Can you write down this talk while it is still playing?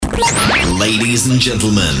Ladies and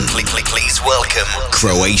gentlemen, please welcome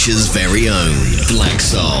Croatia's very own Black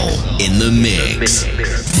Soul in the mix.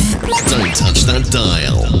 Don't touch that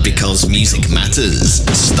dial, because Music Matters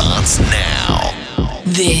starts now.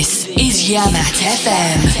 This is Yamat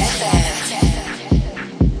FM.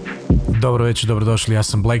 Dobro večer, dobrodošli, ja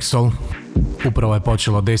sam Black Soul. Upravo je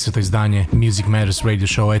počelo 10. izdanje Music Matters Radio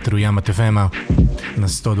Show Eteru Yamat FM-a na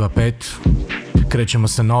 102.5. Krećemo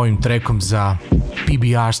sa novim trekom za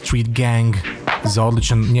PBR Street Gang, za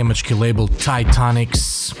odličan njemački label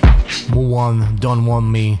Titanics, Move On, Don't Want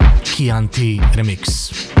Me, Chianti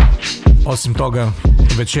Remix. Osim toga,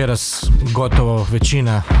 večeras gotovo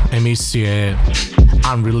većina emisije je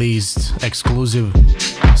unreleased, exclusive,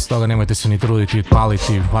 stoga nemojte se ni truditi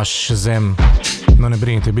otpaliti vaš Shazam, no ne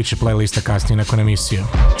brinite, bit će playlista kasnije nakon emisije.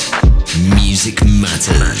 Music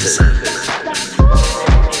Matters.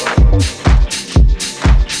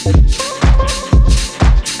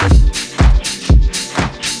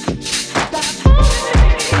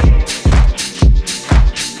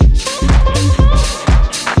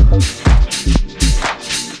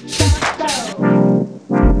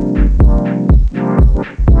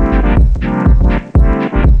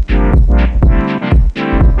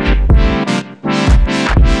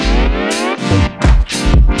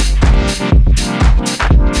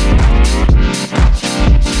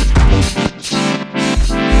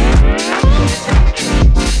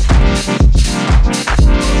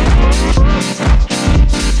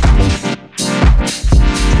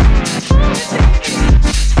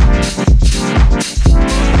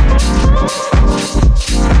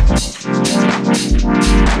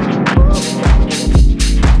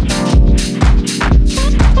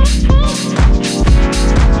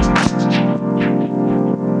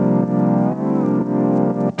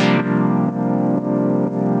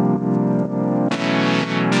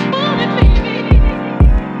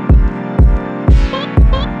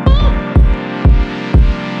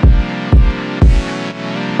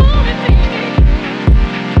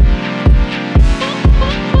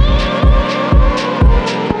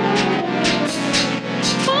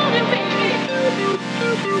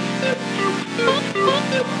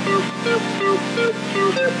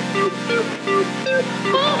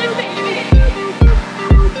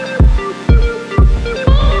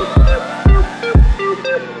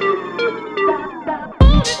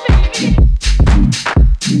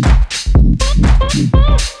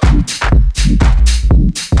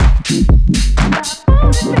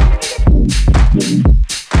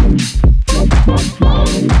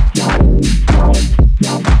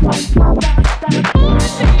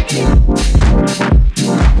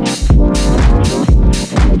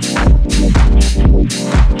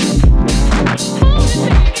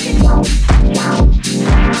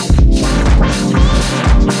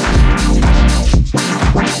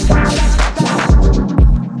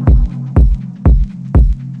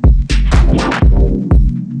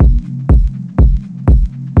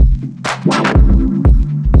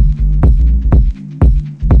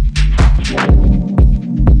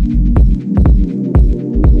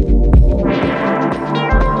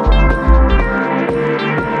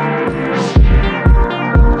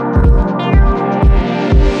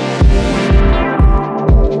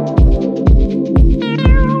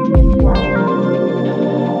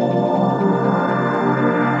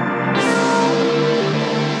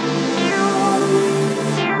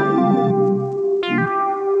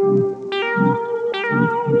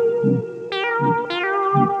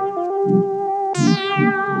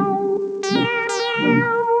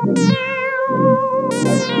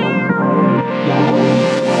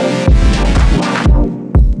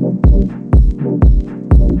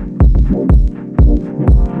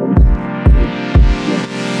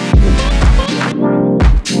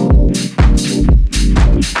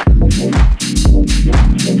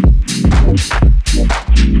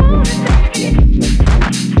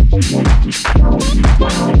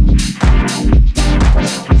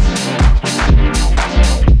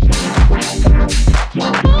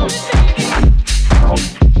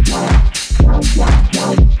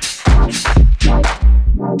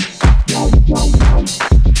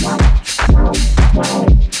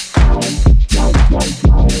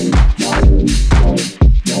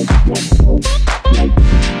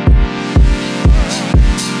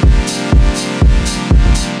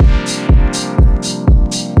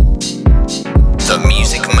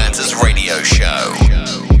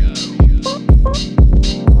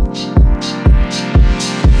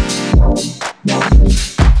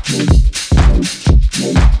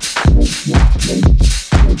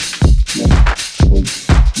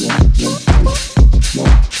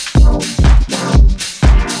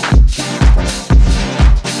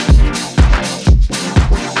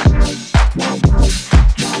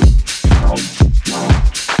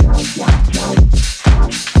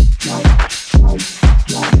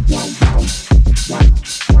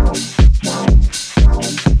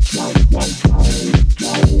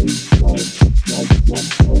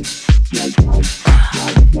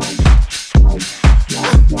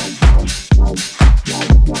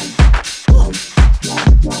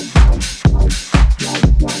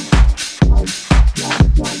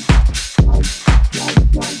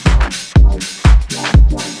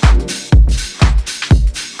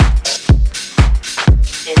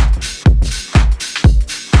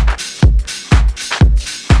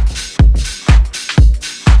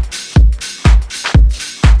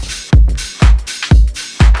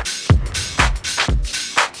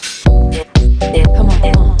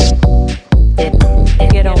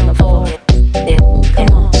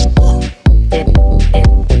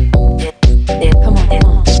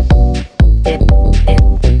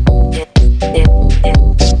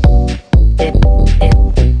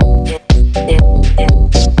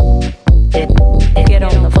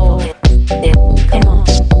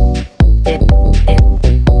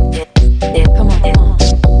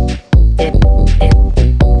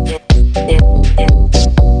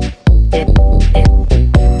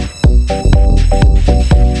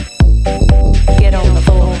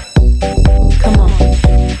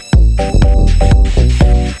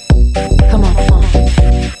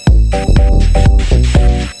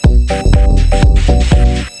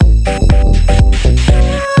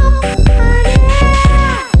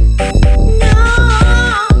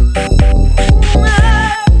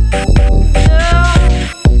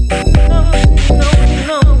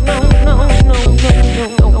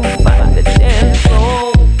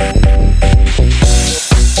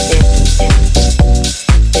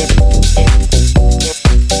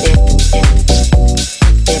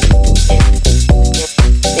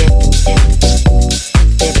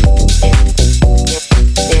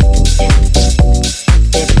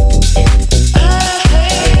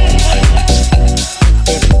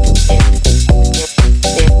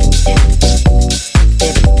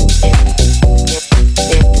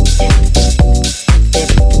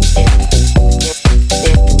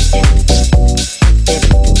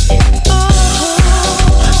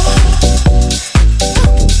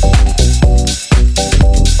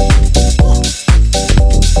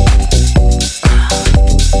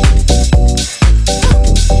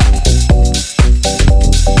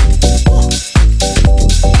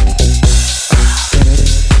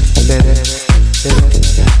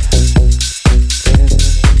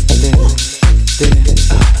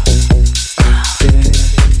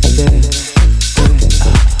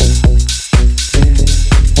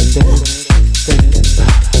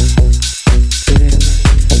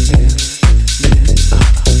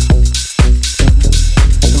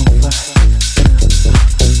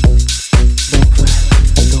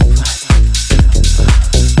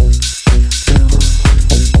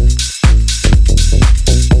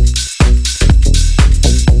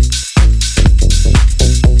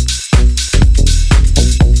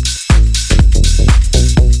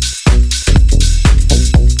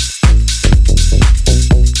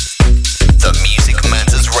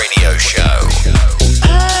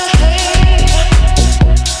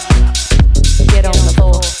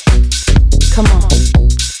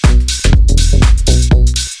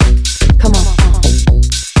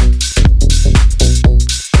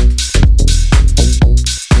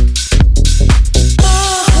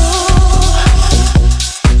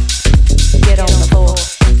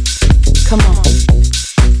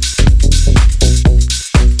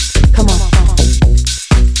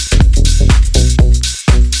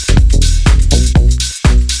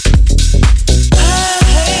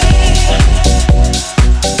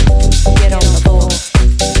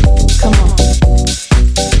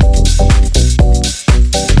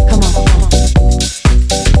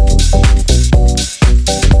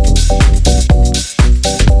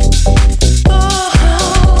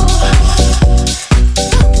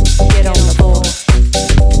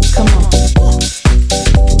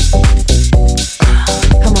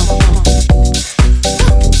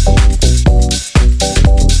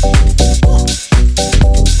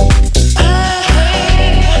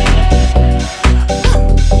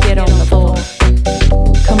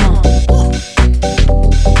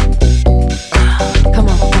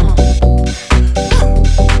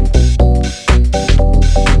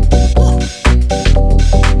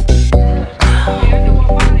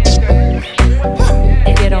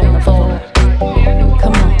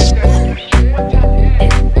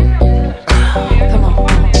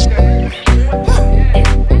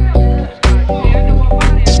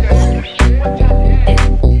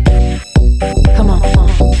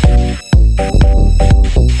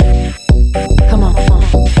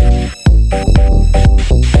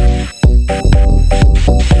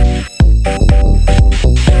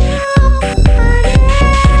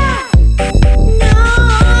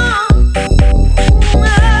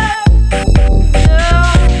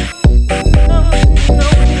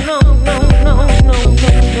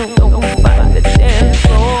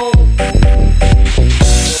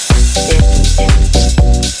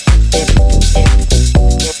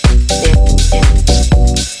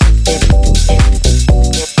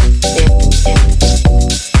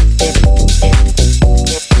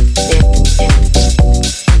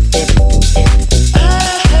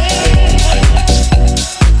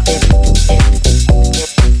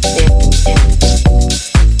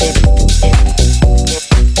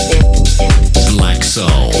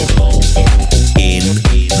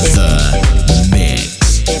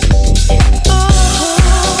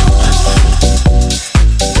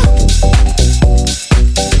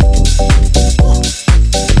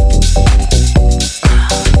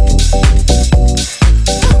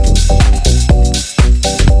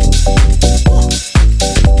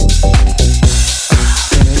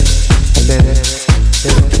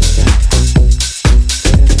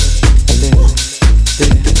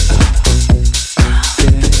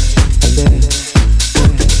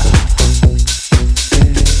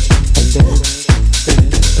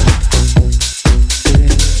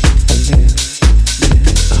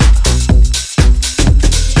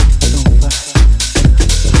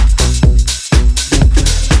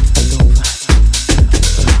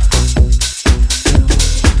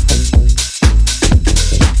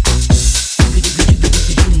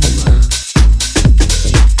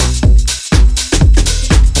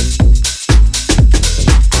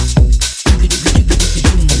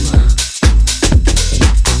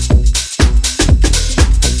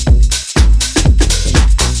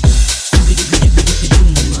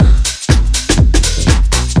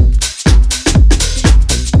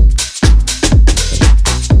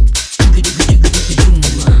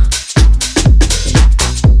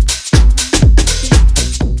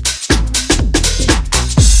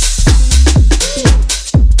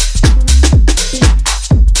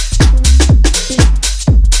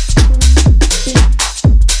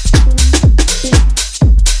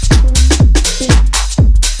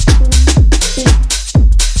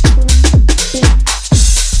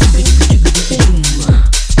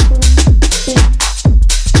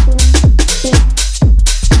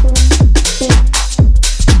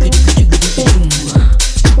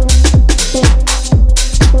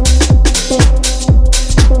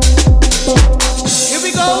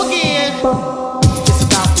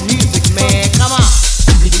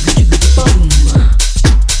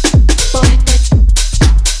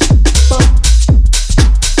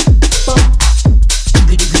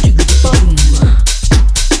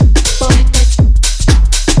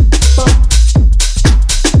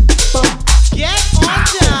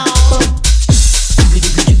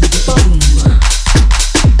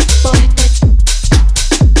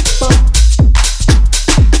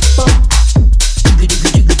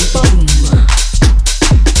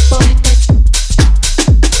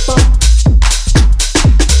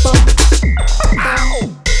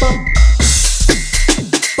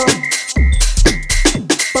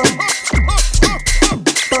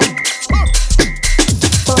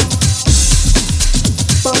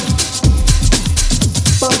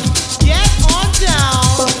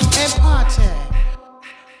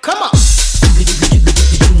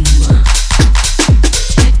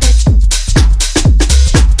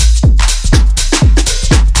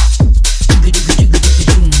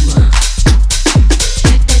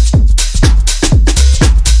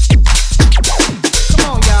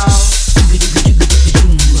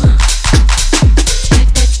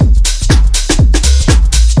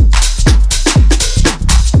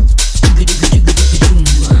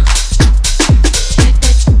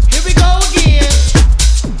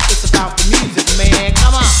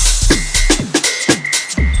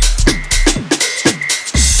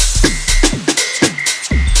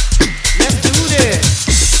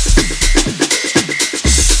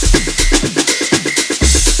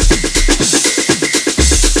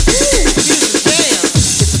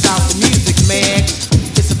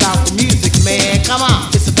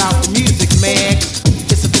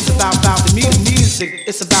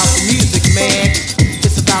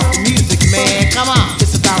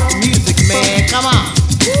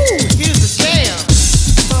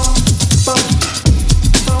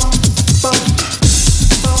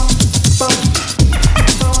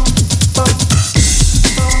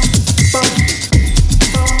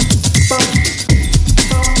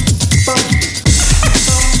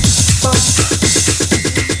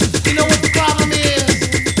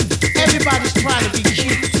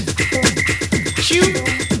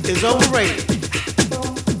 celebrated.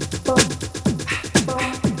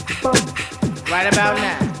 Right about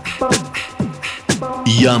now.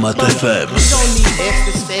 Yamat FM. You don't need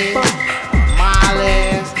ecstasy,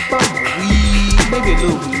 miles, weed, maybe a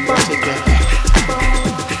little weed. I'll take that back.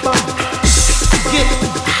 Get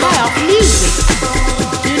high off music,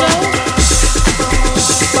 you know?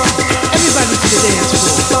 Everybody to the dance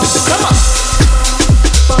floor. Come on.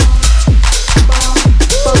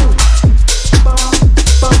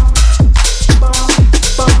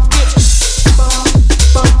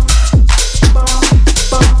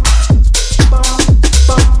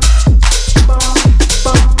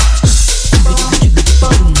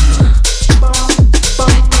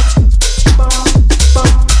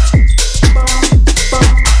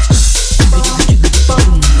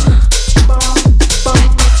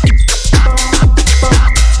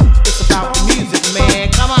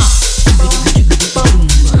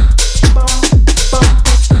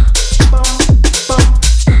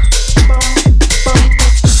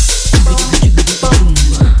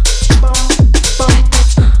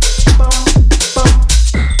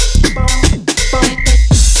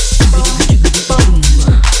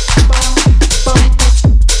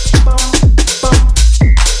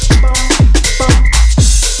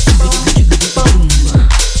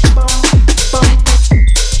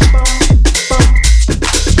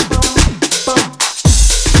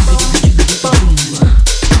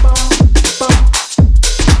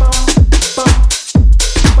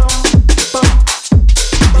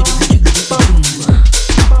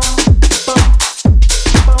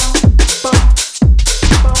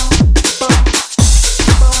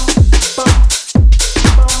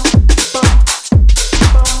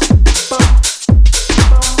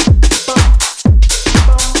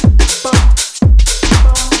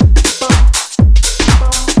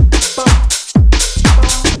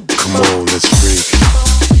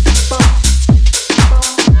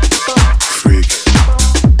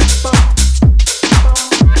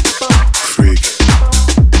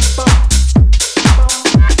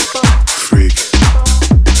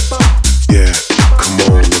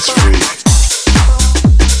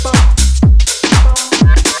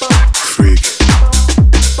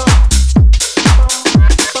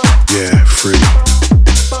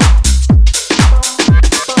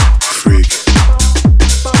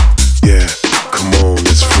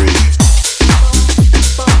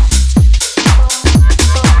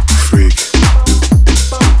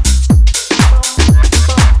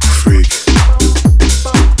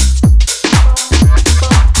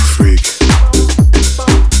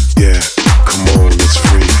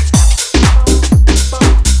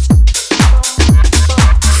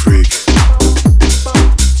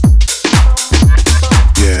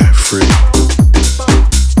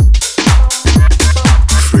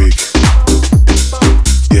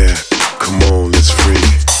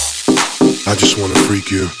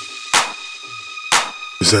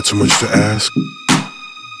 Is that too much to ask?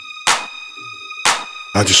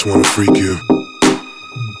 I just wanna freak you.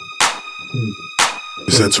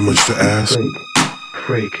 Is that too much to ask?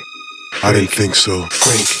 Freak. I didn't think so.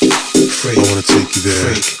 Freak. I wanna take you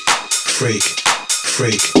there. Freak.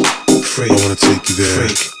 I wanna take you there.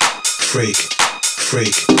 Freak.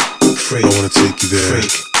 I wanna take you there.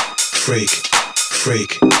 Freak.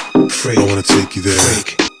 I wanna take you there.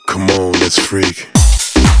 Come on, let's freak.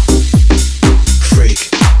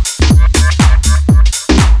 Freak.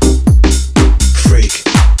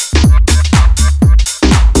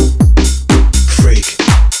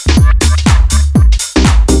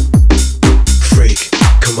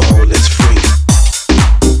 Come on, let's freak.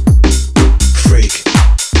 Freak.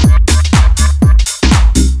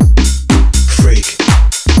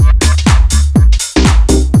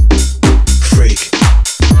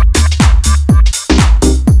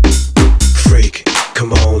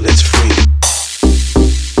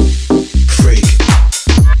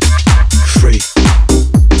 Come on,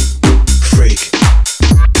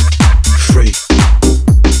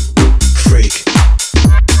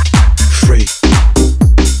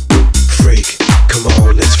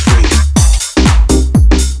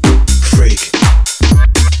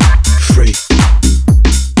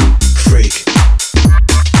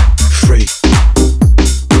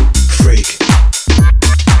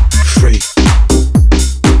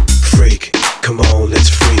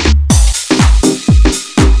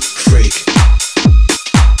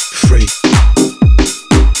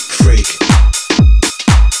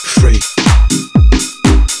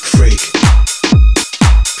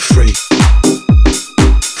 freak.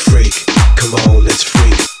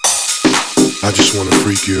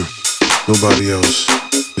 you, nobody else.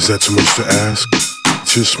 Is that too much to ask?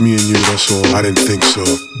 Just me and you, that's all. I didn't think so.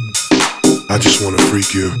 I just wanna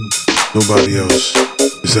freak you. Nobody else.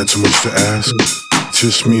 Is that too much to ask?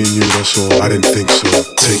 Just me and you, that's all. I didn't think so.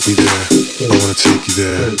 Take me there. I wanna take you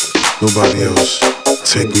there. Nobody else.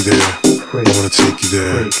 Take me there. I wanna take you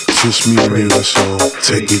there. Just me and you, that's all.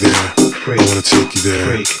 Take me there. I wanna take you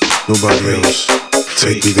there. Nobody else.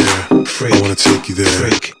 Take me there. I wanna take you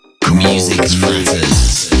there. Come on, Music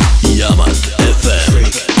Matters. Yamat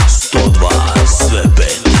FM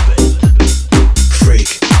 102,5.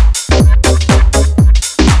 Freak.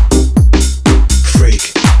 Freak.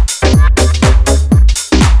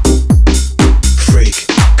 Freak.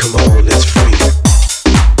 Come on, let's freak.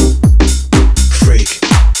 Freak.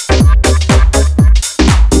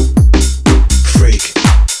 Freak.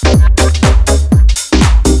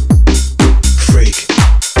 Freak.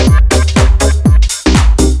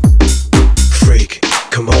 Freak.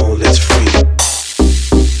 Come on, let's freak.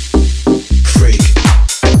 Freak.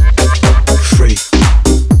 Freak.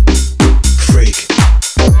 Freak.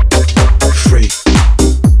 Freak.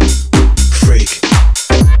 Freak.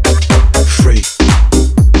 Freak.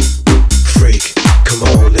 Freak. Come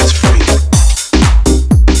on, let's freak.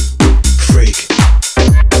 Freak.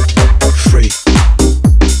 Freak. Freak.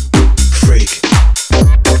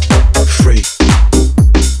 Freak.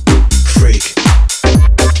 Freak.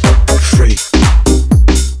 Freak.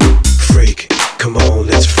 Freak. Come on,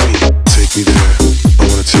 let's freak. take me there. I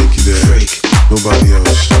wanna take you there. Freak. Nobody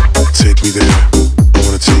else. Take me there. I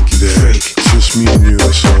wanna take you there. Freak. Just me and you,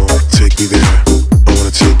 that's all. Take me there. I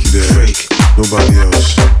wanna take you there. Freak. Nobody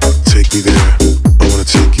else. Take me there. I wanna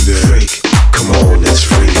take you there. Freak. Come on, let's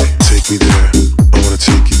freak. Take me there. I wanna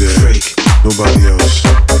take you there. Freak. Nobody else.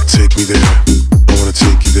 Take me there. I wanna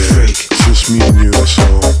take you there. Freak. Just me and you, that's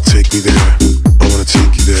all. Take me there. I wanna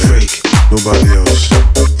take you there. Freak. Nobody else.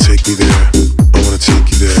 Take me there. I wanna take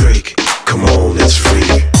you there. Freak. Come on, let's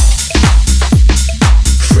freak.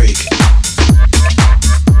 Freak.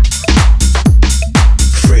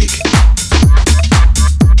 Freak.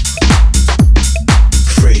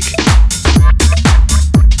 Freak.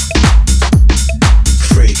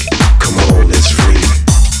 Freak. Come on, let's freak.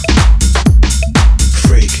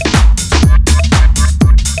 Freak.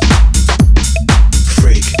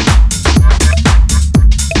 Freak.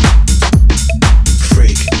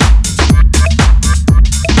 Freak.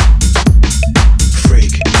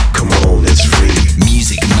 Freak. Come on, let's freak.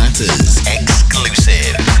 Music Matters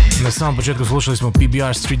exclusive. Na samom početku slušali smo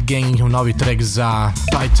PBR Street Gang, njihov novi track za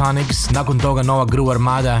Titanics. Nakon toga nova Groove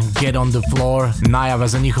Armada, Get on the Floor, najava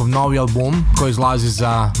za njihov novi album koji izlazi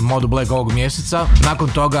za Modu Black ovog mjeseca. Nakon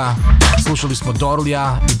toga slušali smo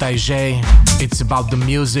Dorlija i Dajže, It's About the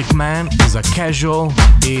Music Man za Casual.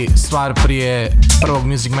 I stvar prije prvog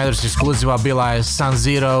Music Matters ekskluziva bila je Sun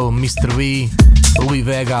Zero, Mr. V, Louis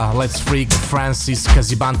Vega, Let's Freak, Francis,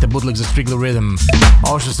 Kazibante, Bootleg za Strictly Rhythm.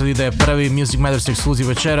 Ovo što se ide je prvi Music Matters ekskluziv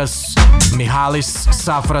večeras, Mihalis,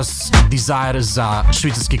 Safras, Desire za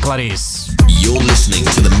švicarski Claris. You're listening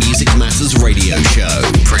to the Music Matters radio show,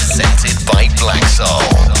 presented by Black Soul.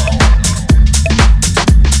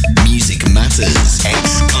 Music Matters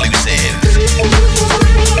exclusive.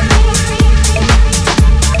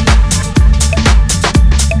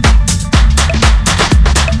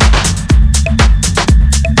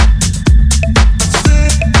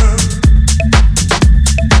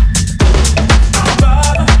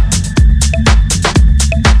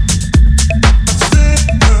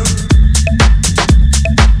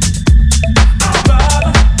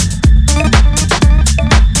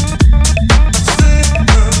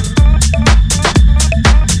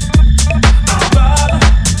 Bye.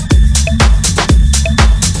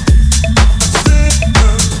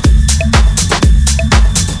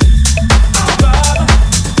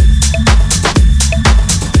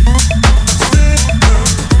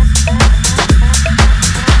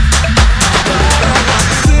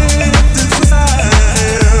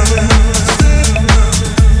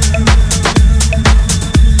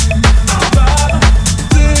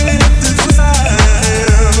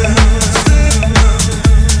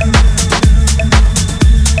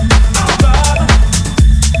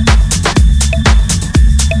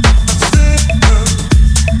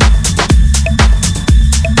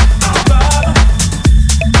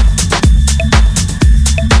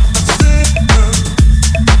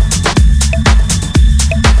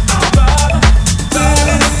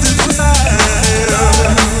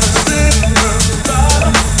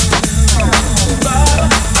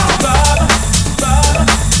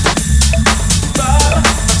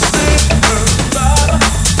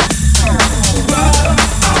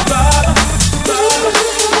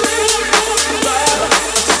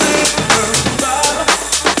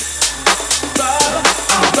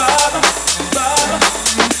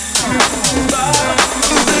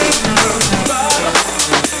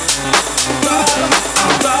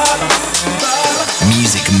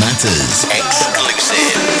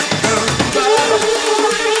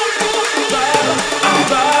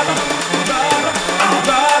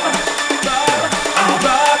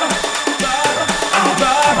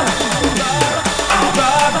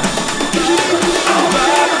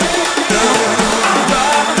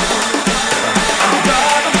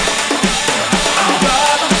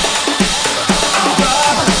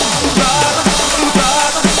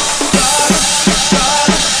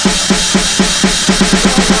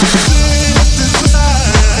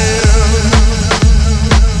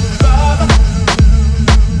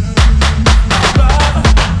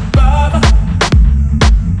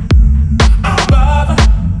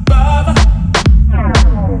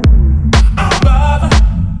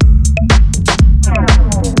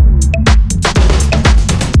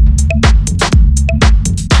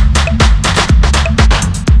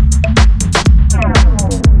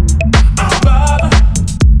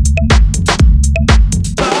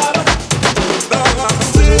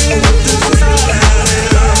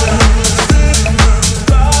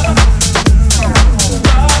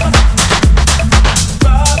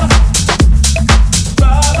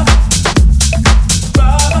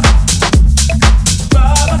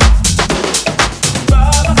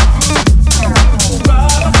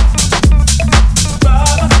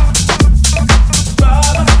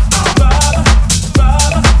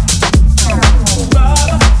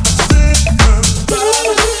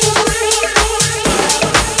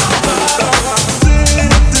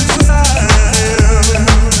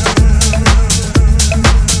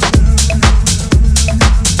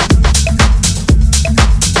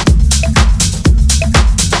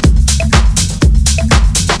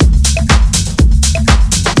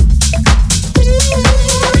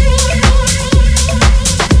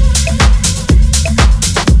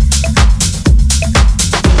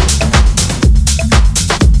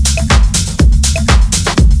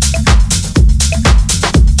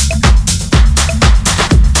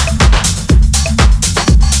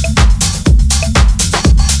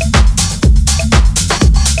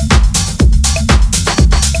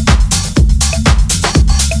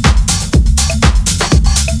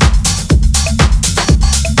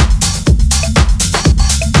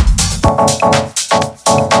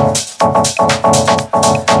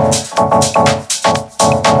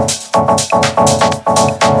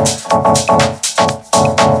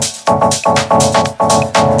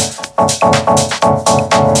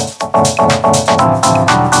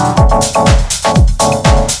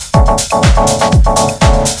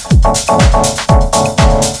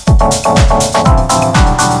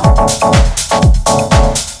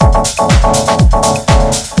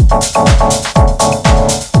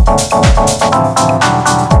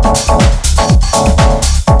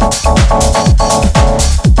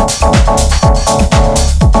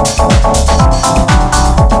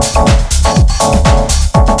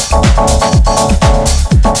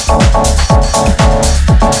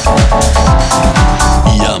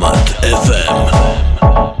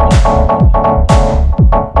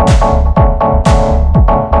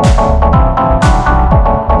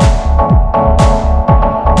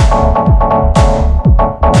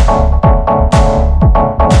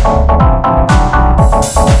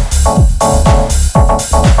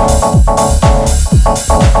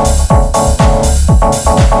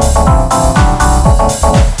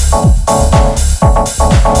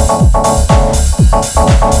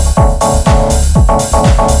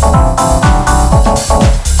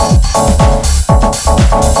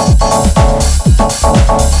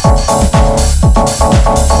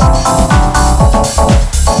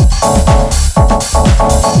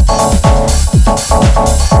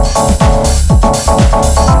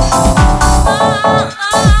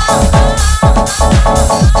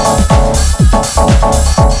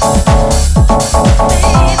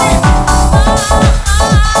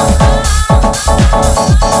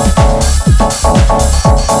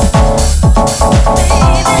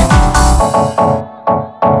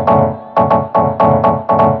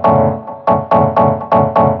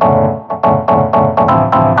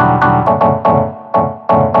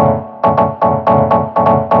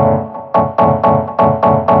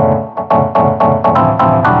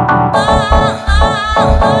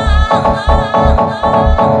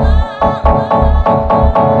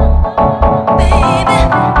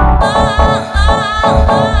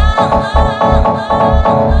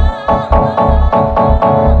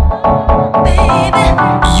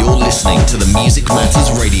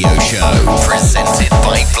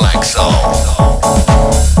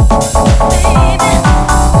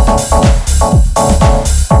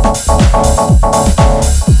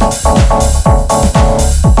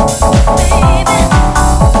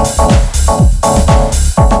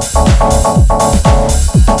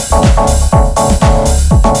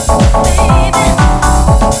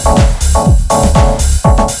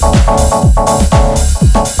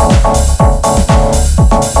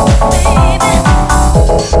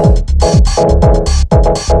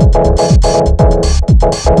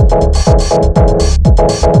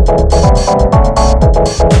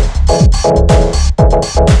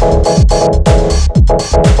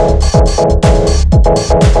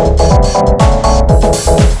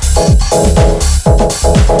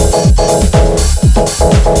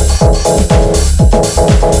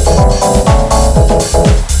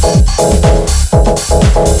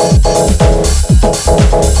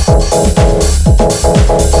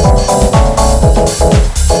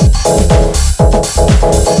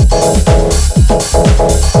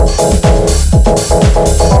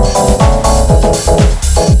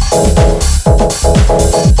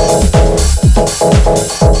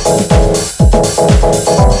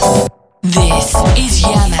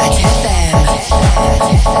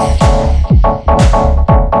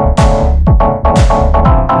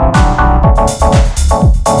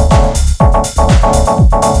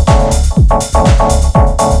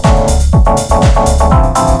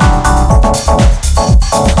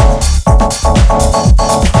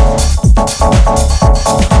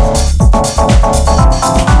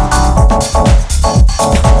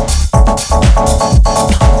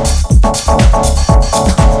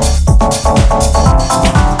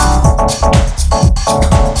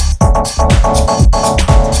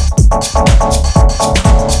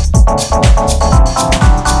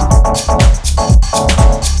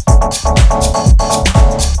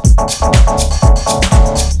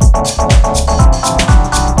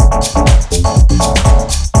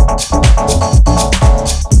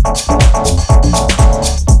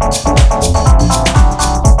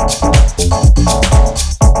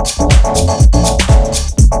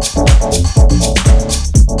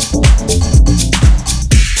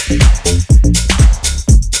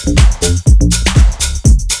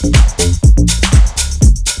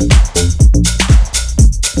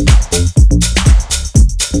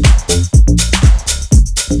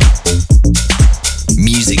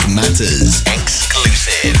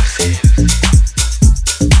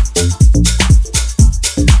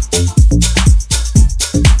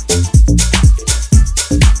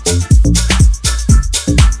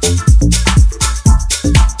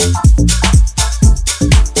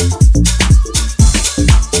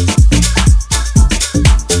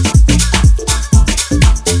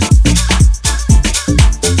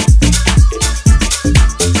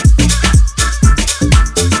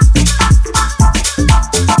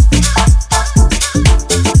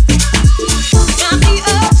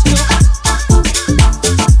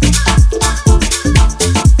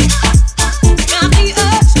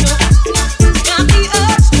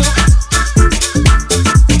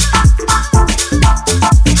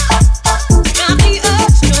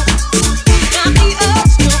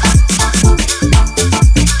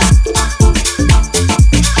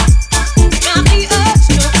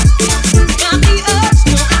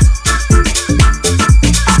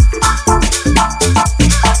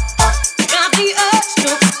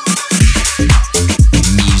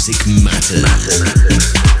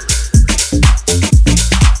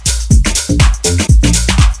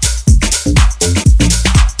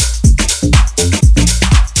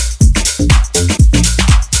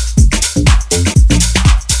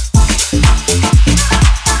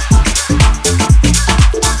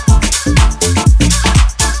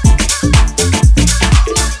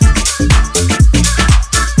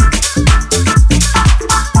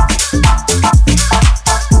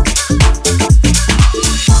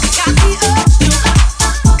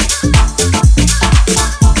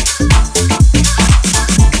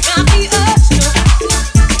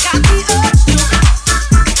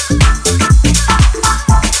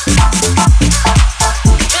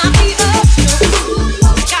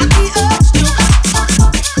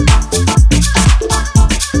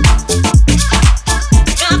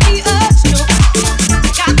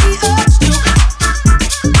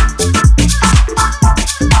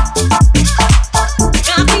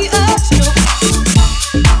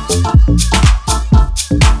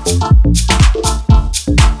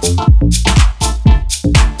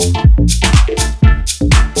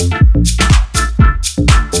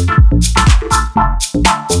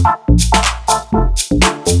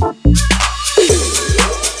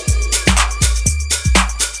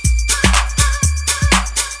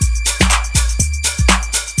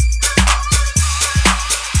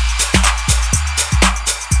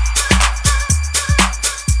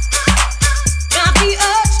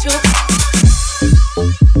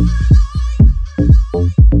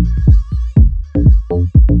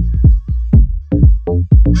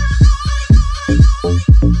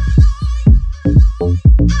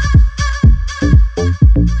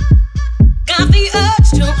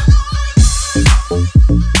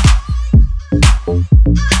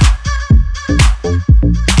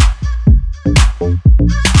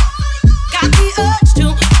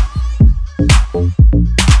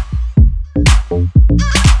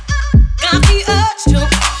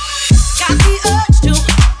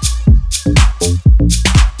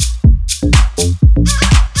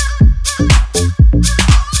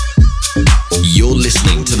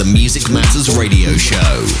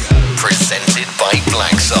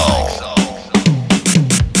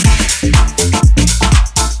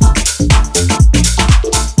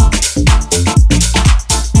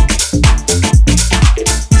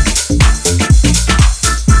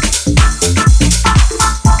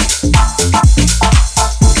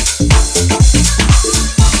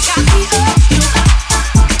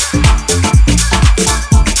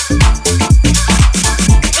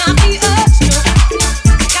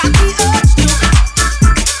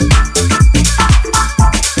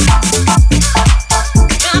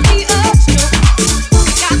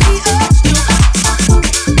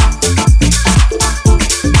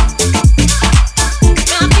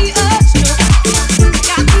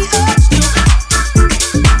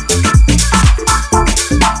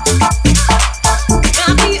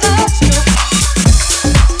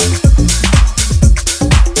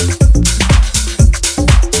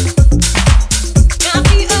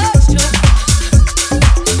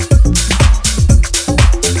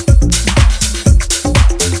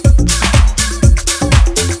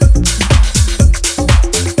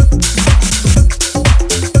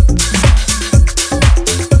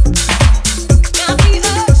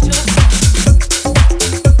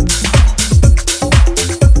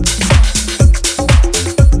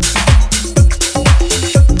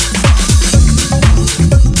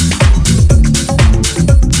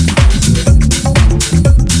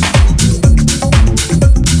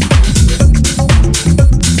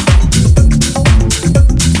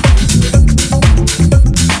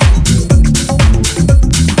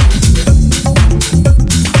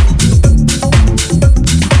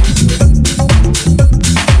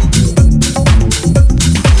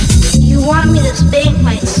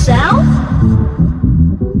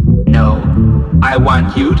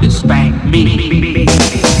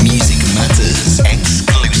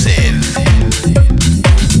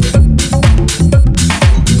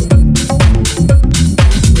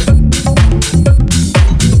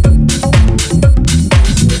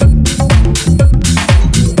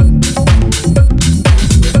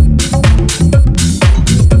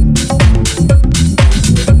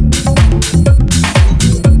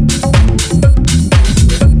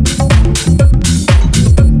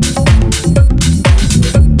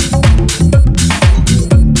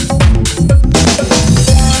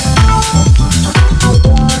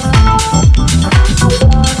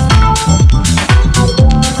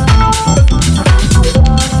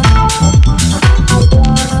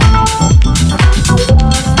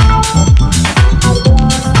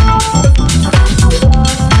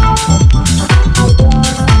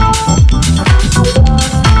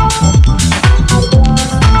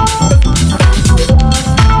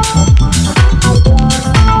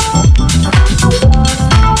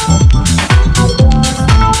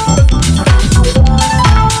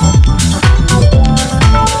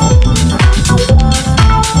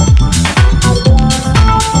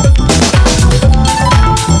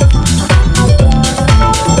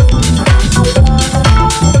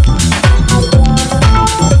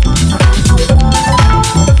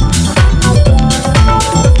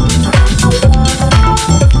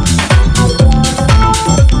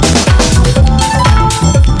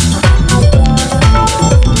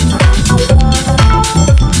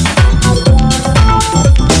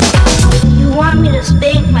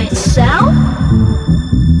 spank myself?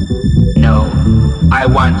 No, I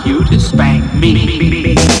want you to spank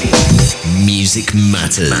me. Music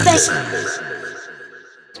Matters.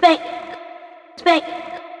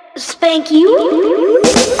 Spank you?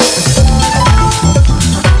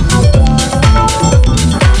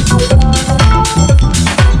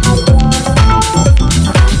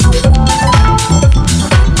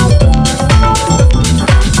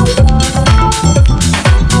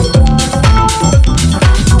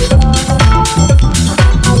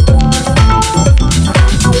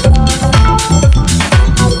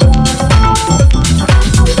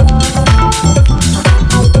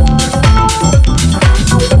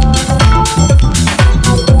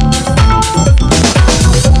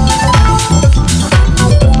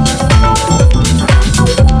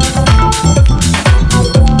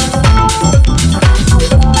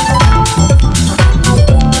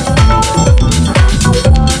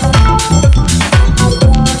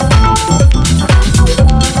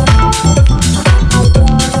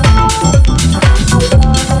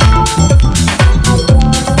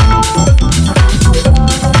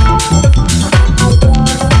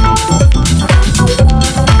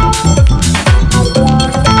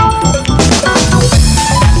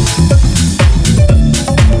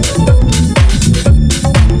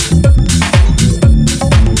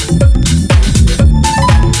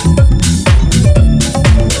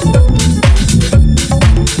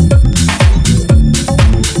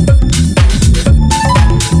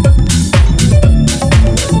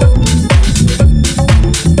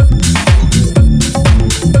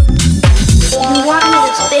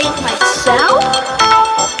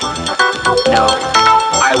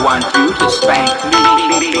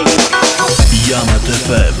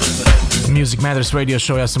 Radio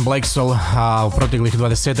Show, ja sam Black Soul, a u proteklih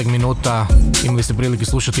 20 minuta imali ste prilike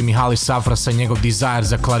slušati Mihaly Safrasa i njegov Desire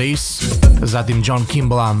za Clarice, zatim John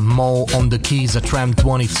Kimballa, Mo on the Key za Tram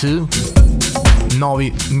 22,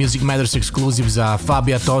 novi Music Matters ekskluziv za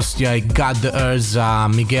Fabia Tostija i Got the Earth za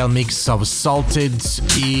Miguel Mix of Salted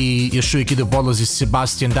i još uvijek ide u podlozi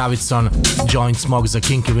Sebastian Davidson, Joint Smoke za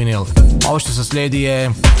Kinky Vinyl. Ovo što se slijedi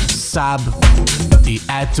je Sab i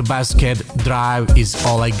Add to Basket, Drive is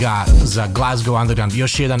all I got za Glasgow Underground.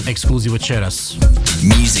 Još jedan ekskluziv večeras.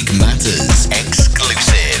 Music Matters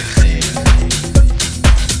exclusive.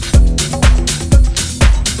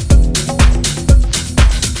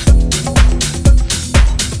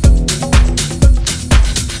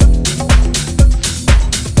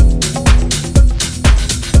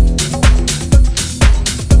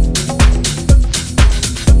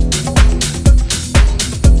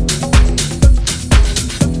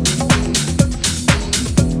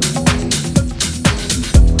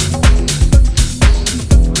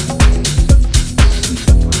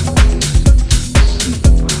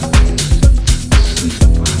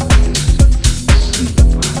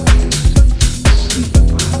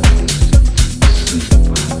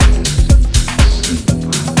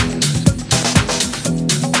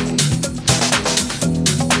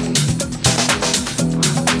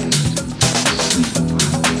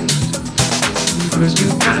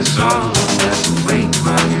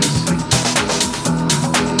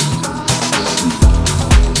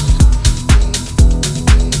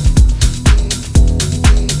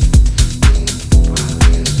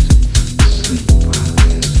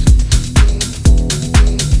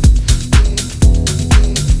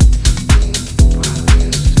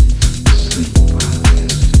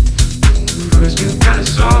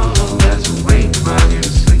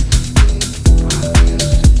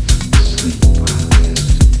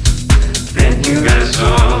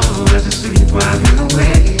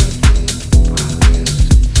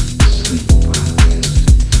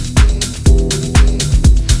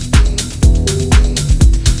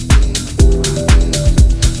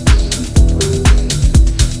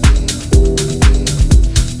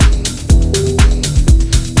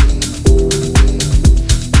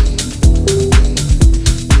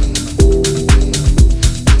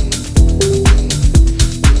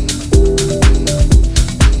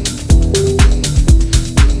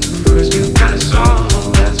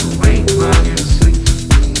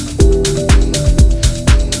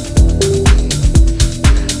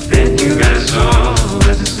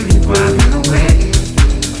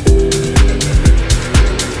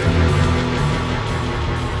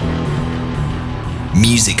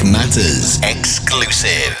 Music Matters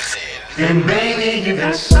exclusive. And baby, you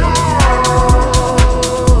got soul.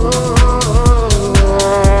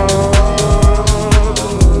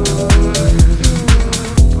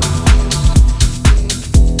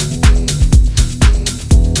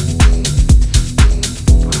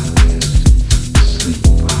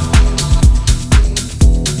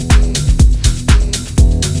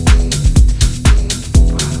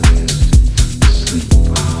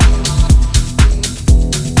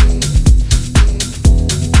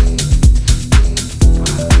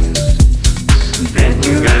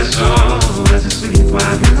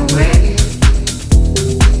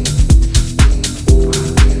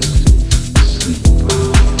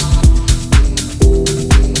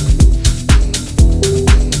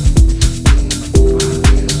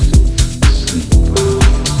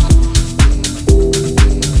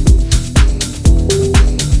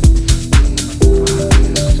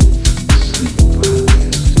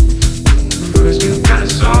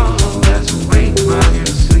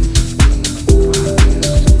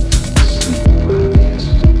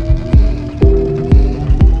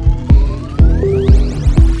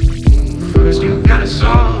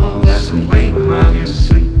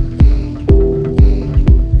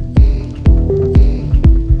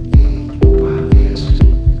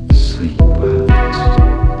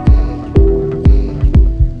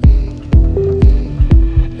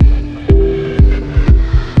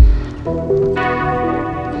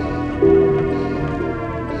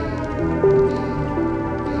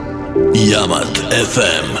 Jamat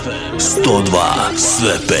FM 102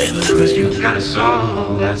 sve 5. Cause you got a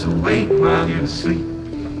soul that's awake while you're asleep.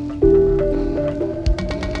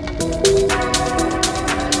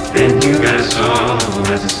 Then you got a soul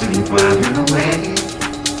that's asleep while you're awake.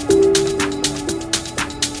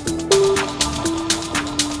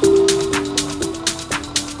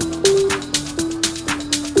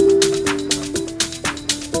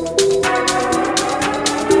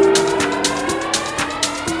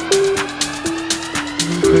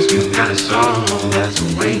 Got a soul that's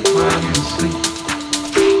awake while you sleep.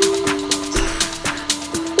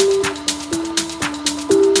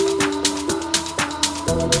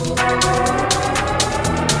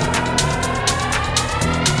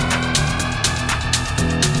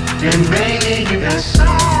 And baby, you got a soul.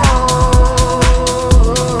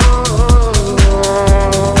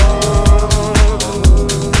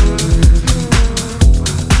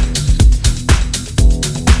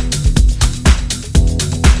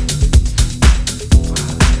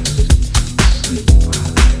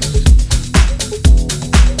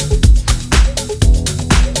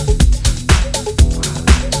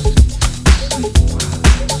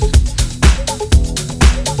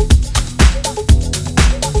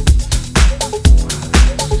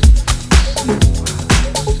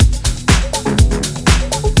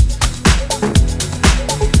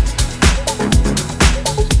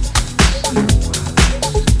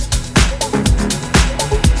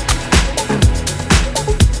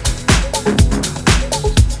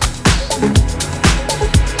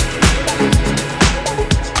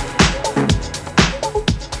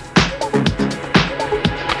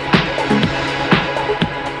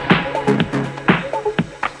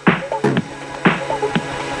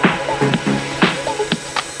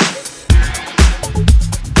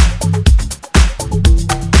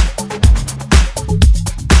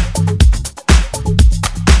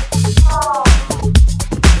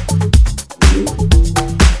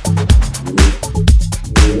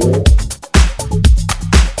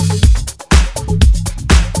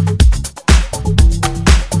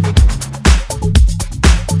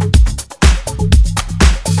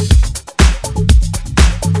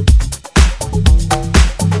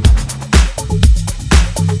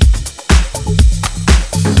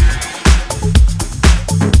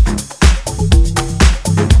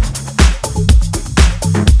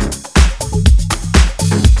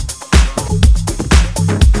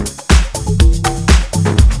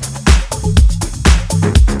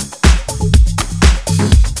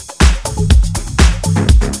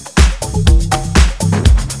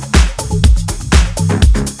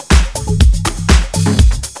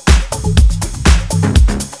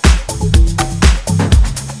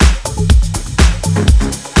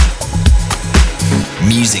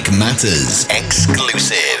 Music Matters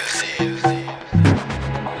exclusive.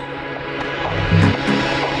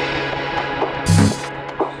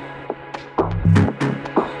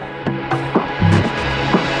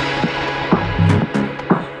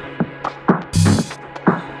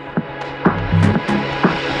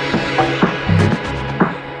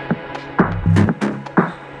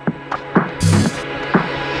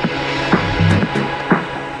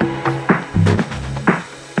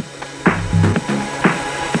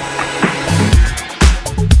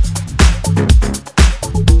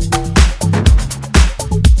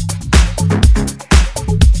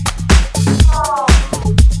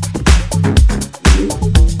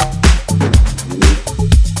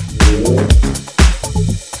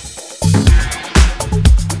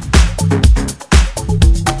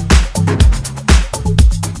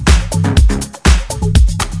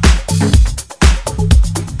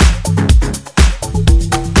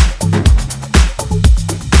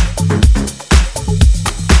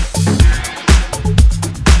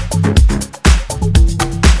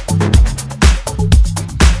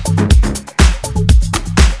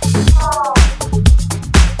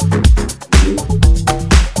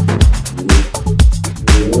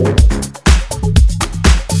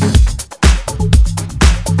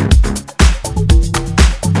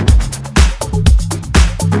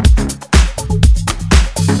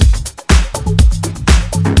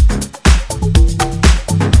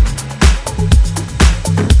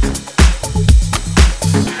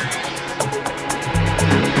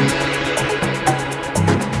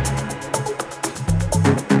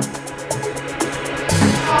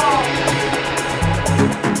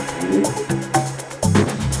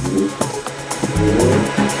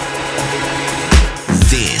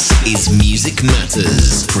 Music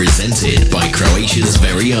Matters, presented by Croatia's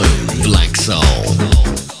very own Black Soul.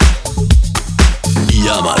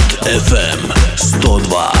 Jamat FM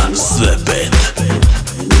 102 sve 5.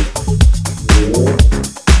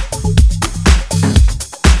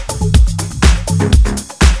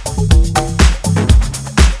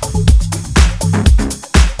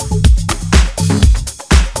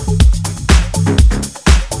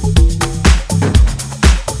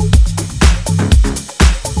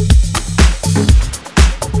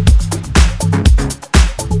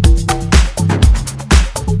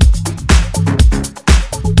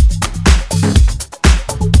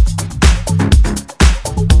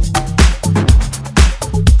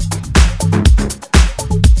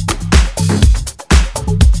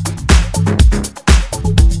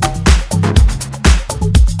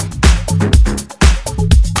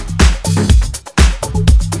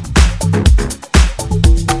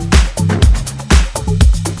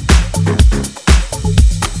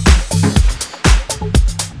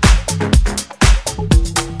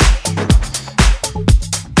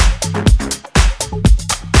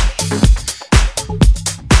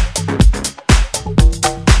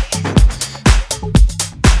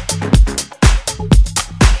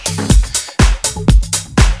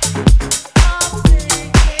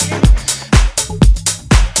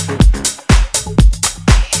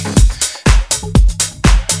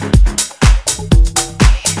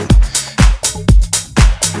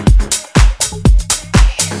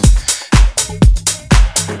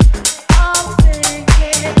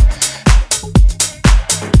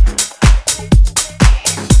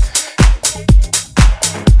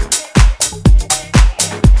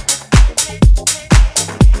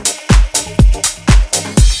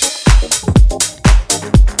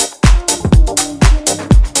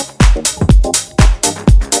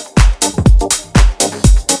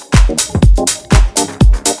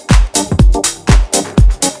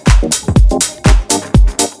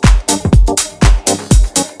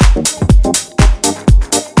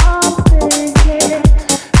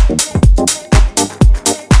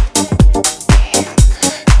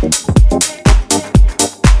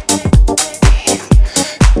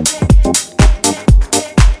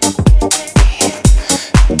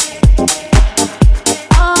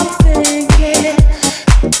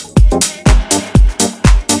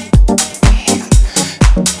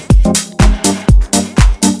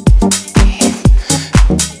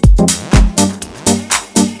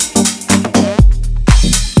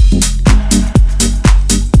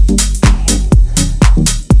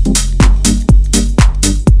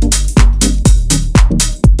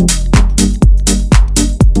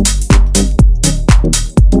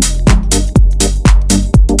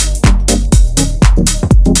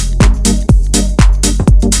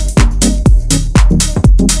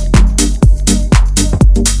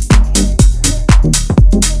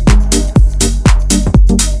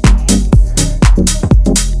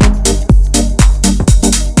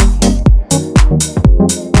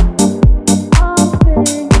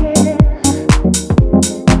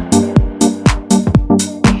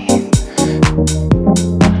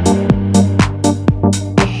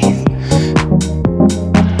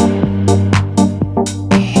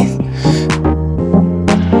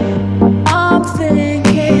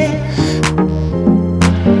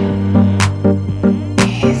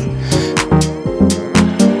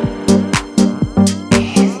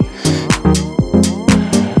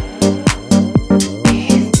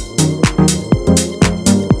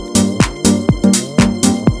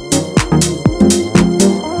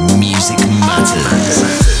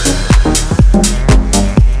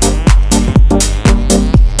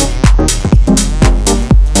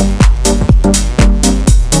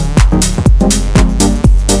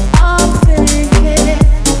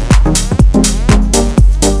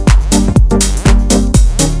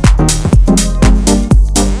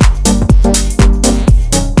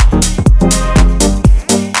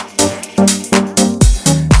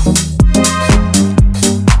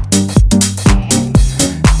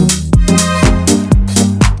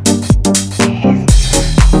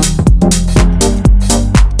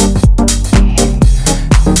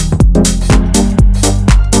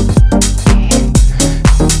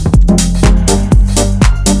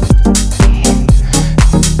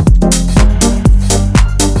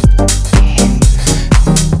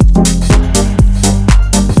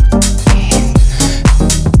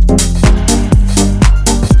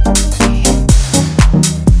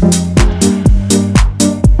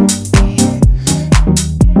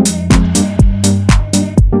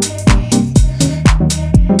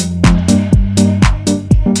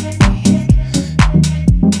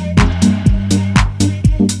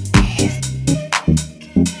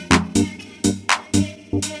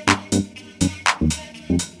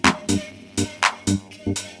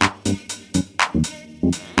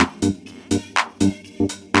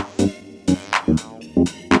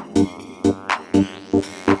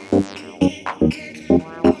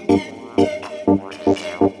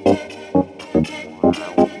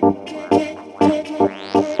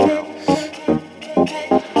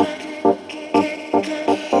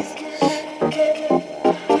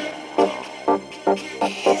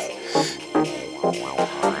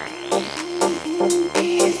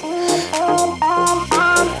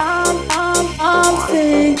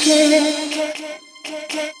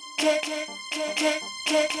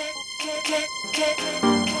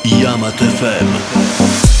 Yamat FM.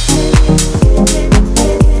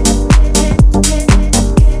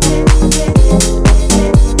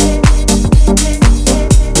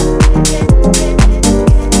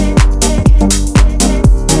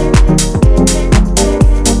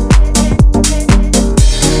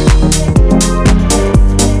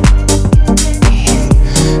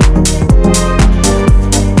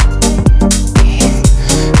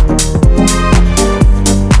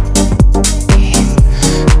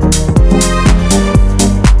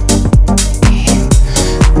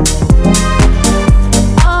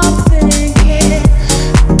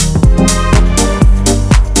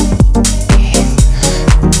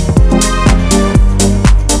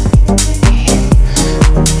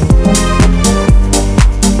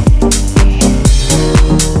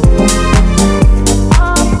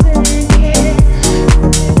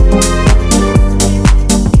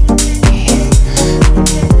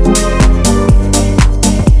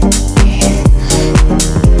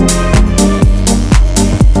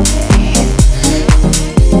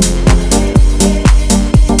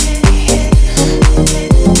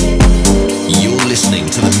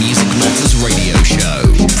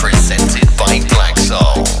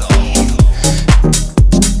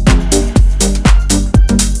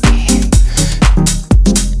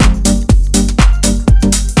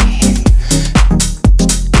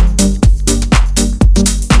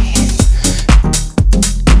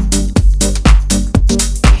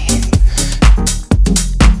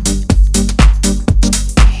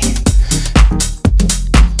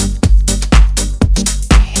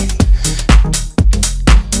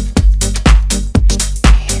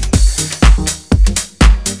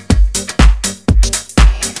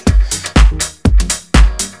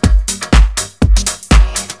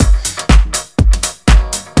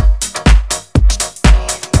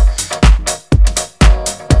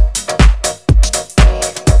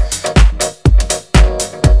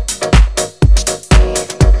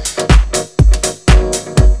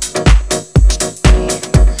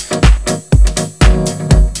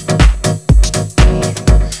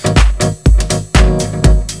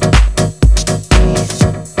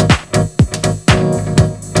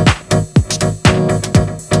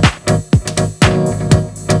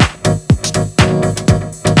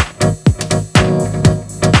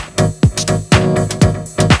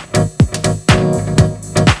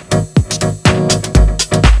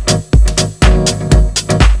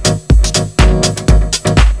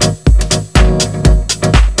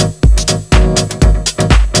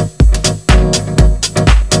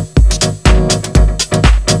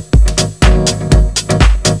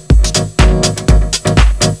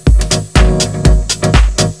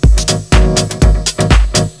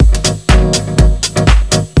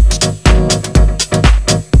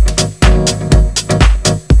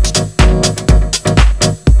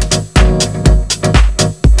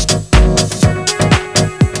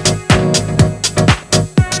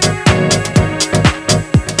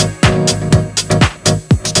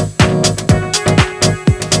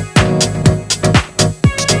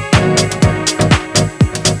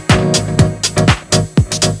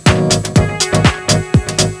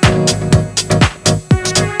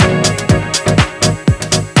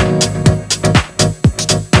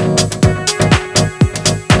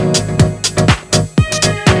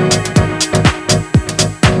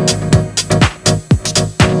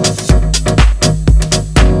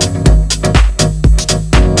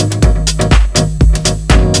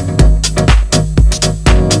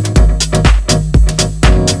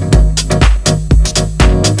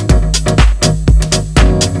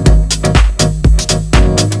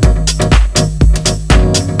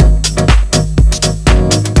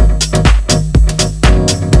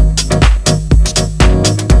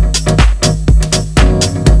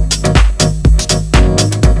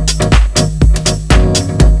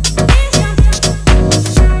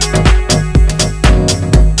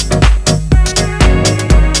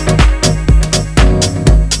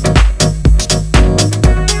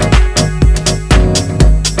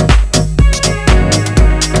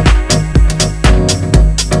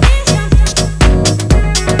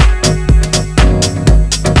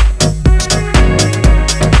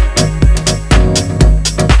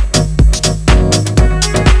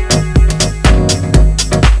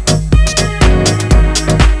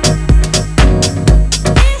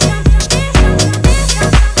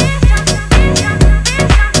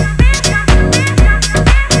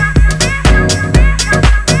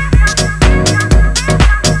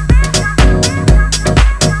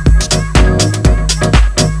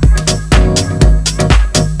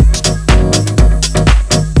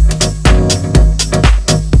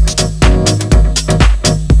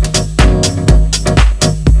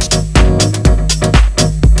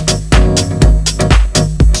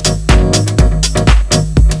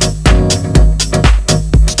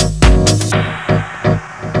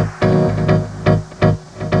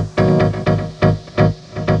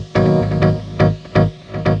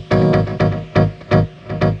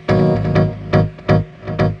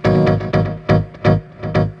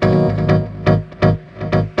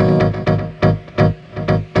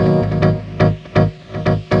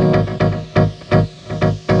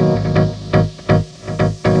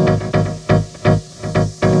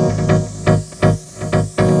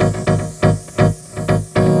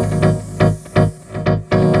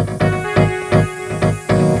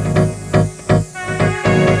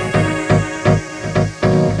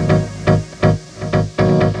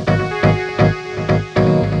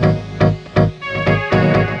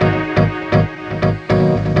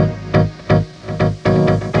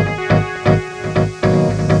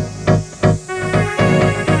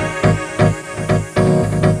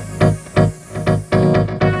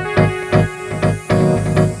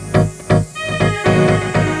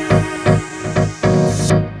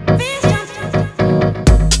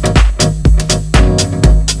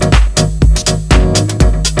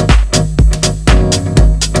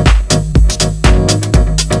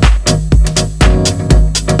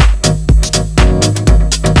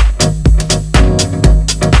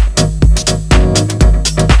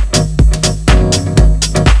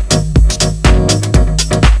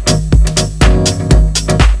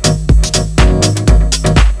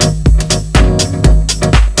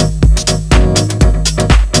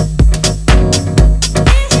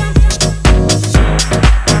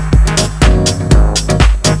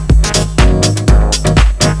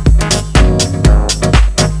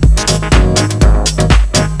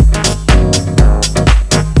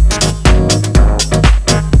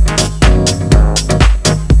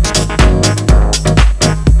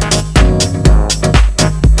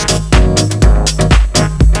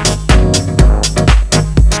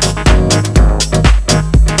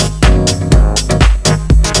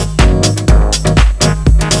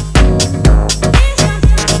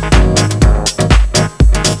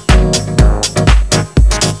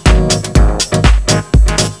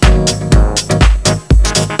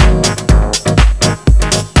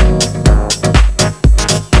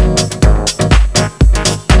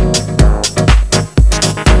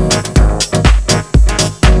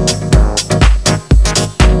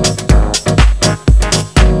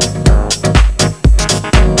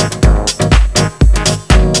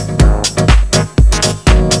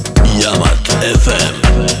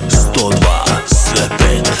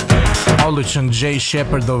 odličan Jay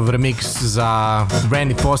Shepardov remix za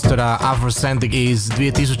Brandy Fostera Afrocentric iz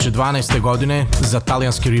 2012. godine za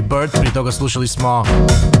talijanski Rebirth. Prije toga slušali smo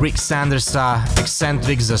Rick Sandersa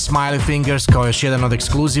Eccentric za Smiley Fingers kao još jedan od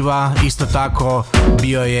ekskluziva. Isto tako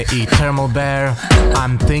bio je i Thermal Bear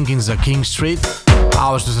I'm Thinking za King Street. A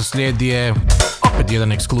ovo što se slijedi je opet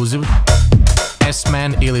jedan ekskluziv,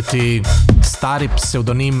 S-Man ili ti stari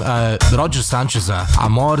pseudonim Roger Sancheza,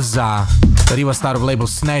 Amor za Riva Starov label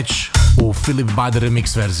Snatch u Philip Bader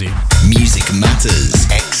remix verziji. Music Matters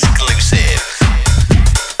Exclusive.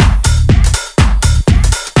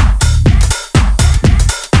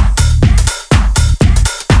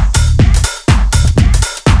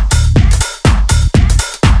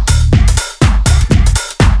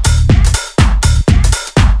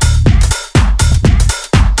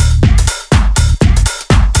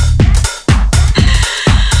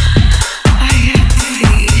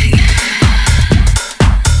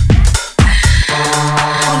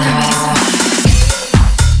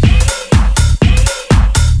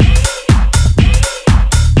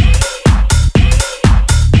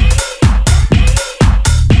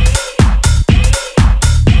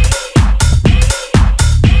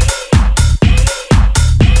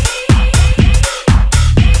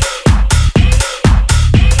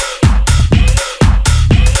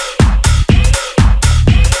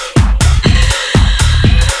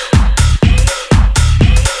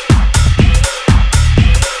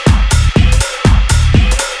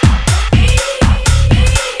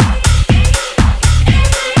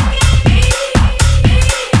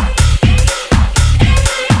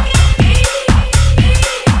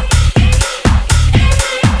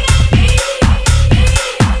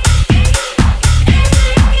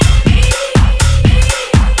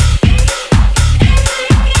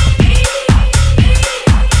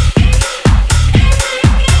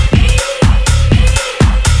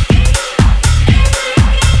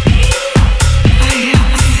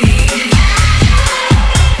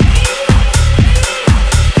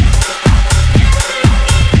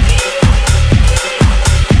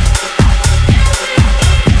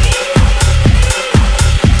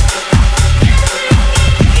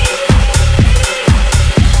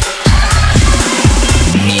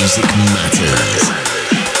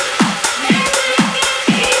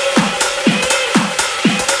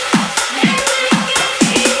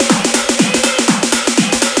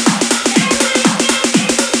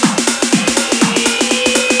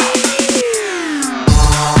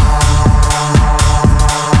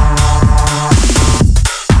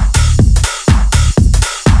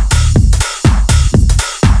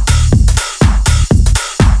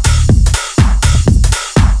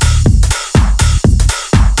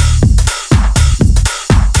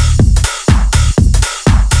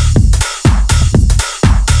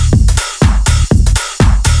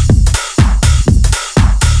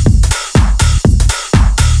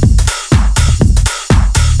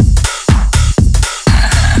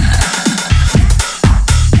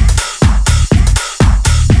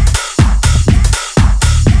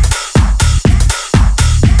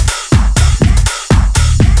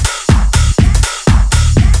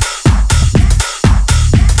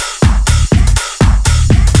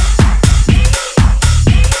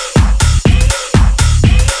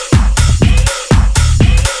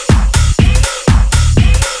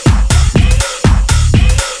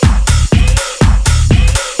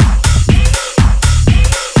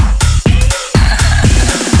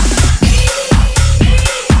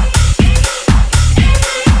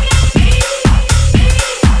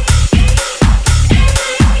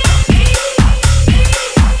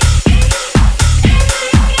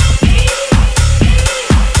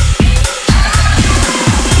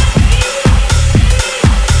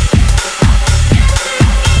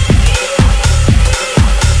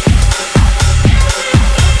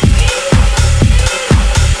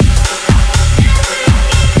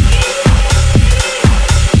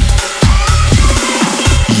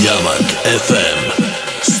 FM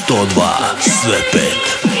 102 sve pet.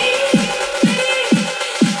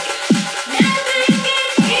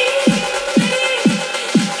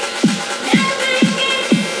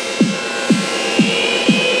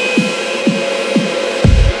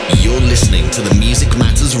 You're listening to the Music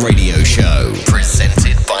Matters radio show,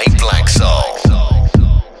 presented by Black Soul.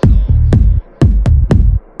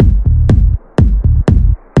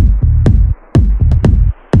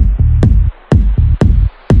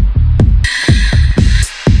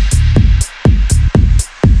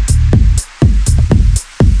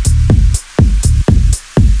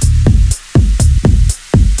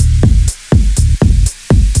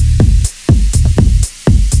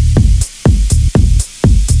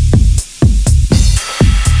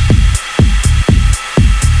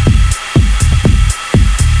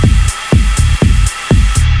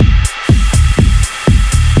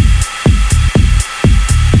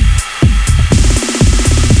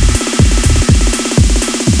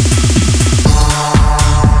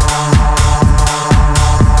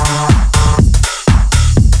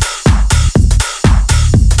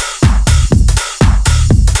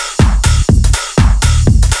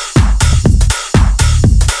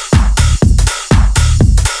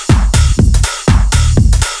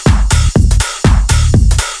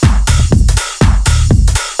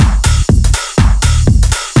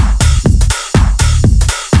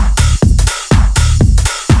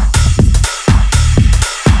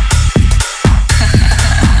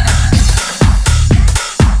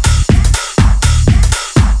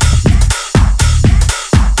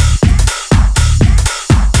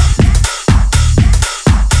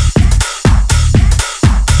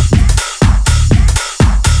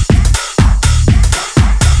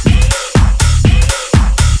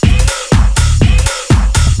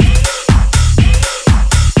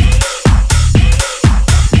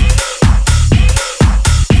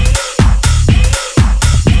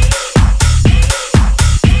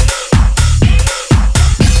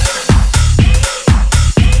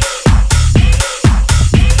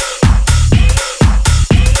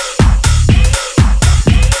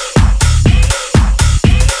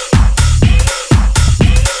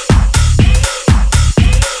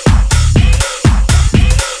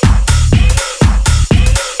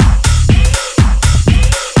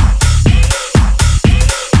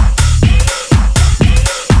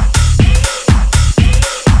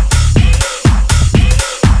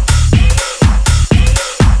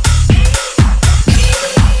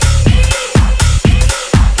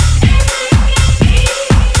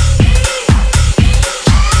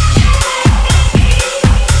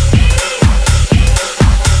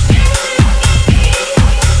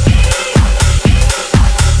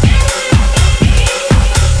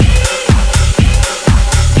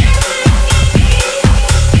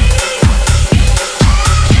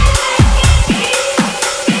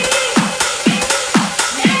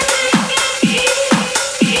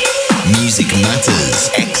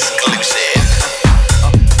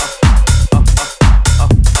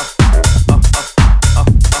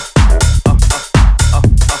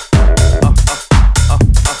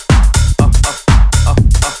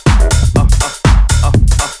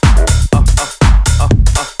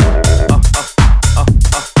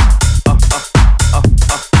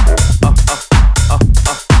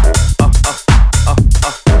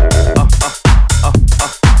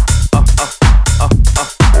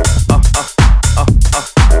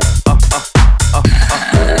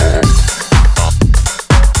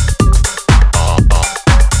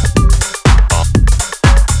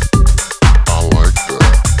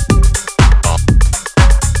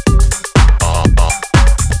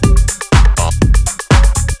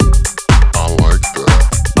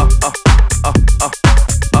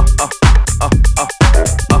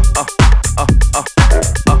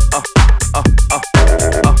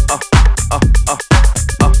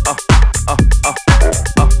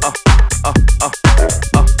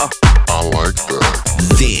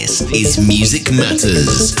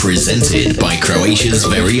 Matters, presented by Croatia's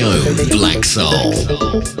very own Black Soul.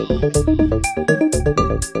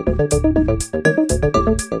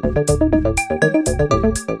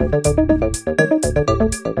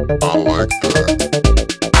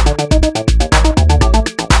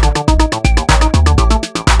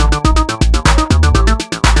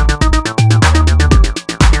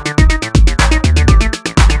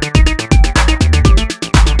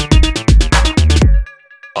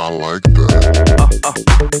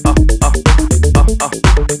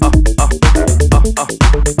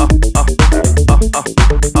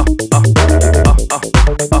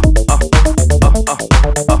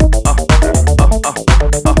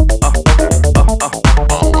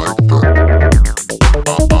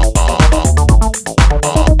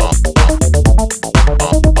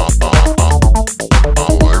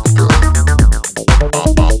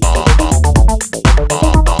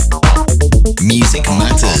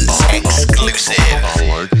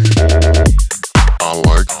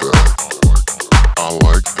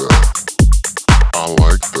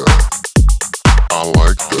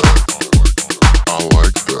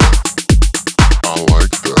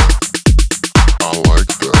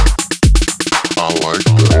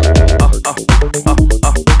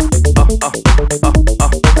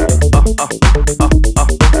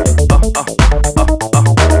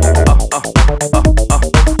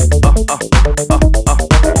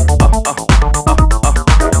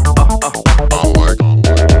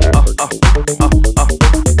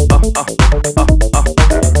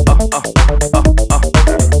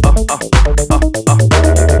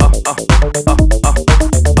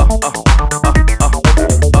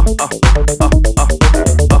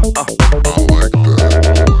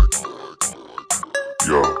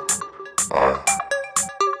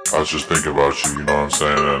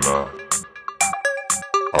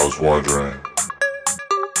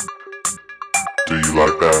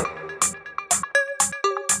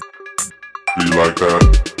 I like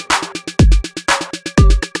that.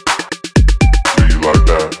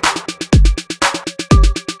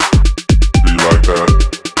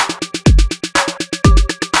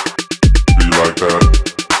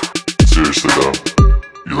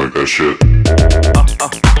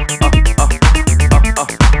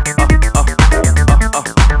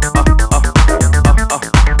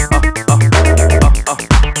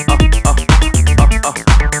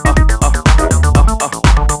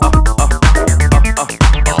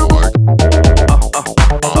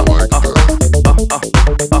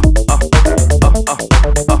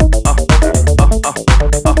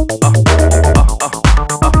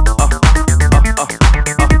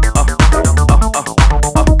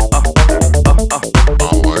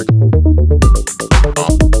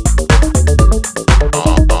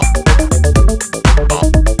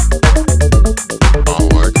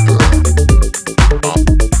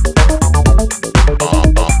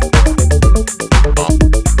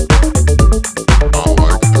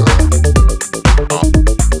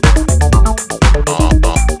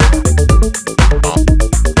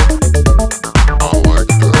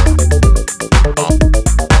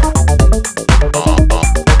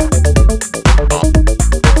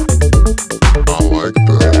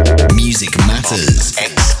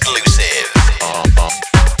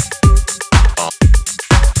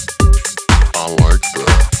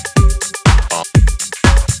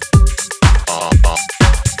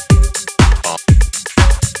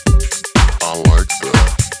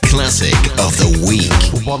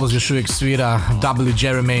 Još uvijek svira W.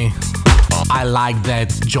 Jeremy, I Like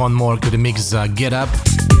That, John Moore kod mix za Get Up.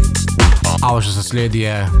 A ovo što se slijedi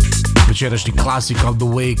je večerašnji Classic of the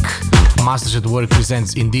Week, Masters at Work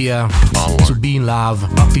presents India, To Be in Love,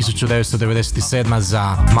 1997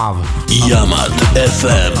 za Mav. Yamat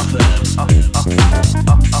FM.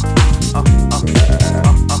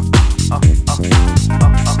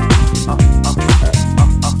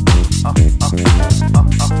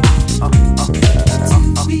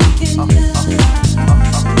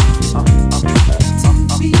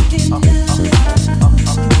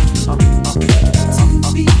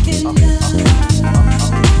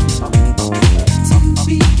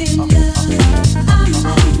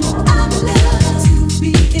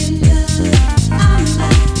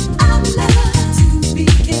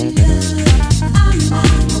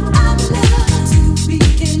 I'm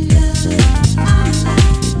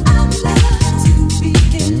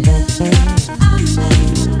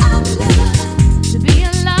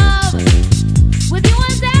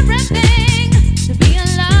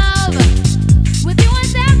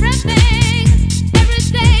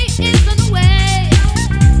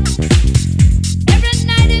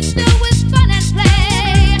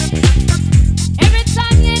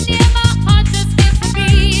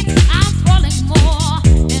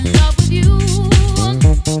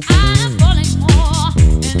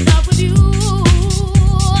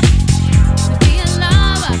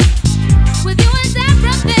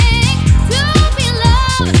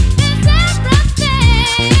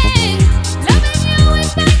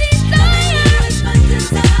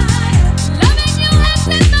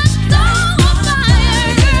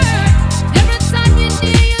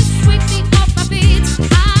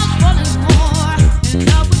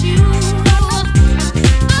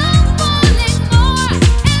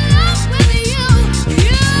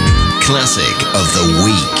Classic of the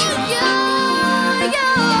week.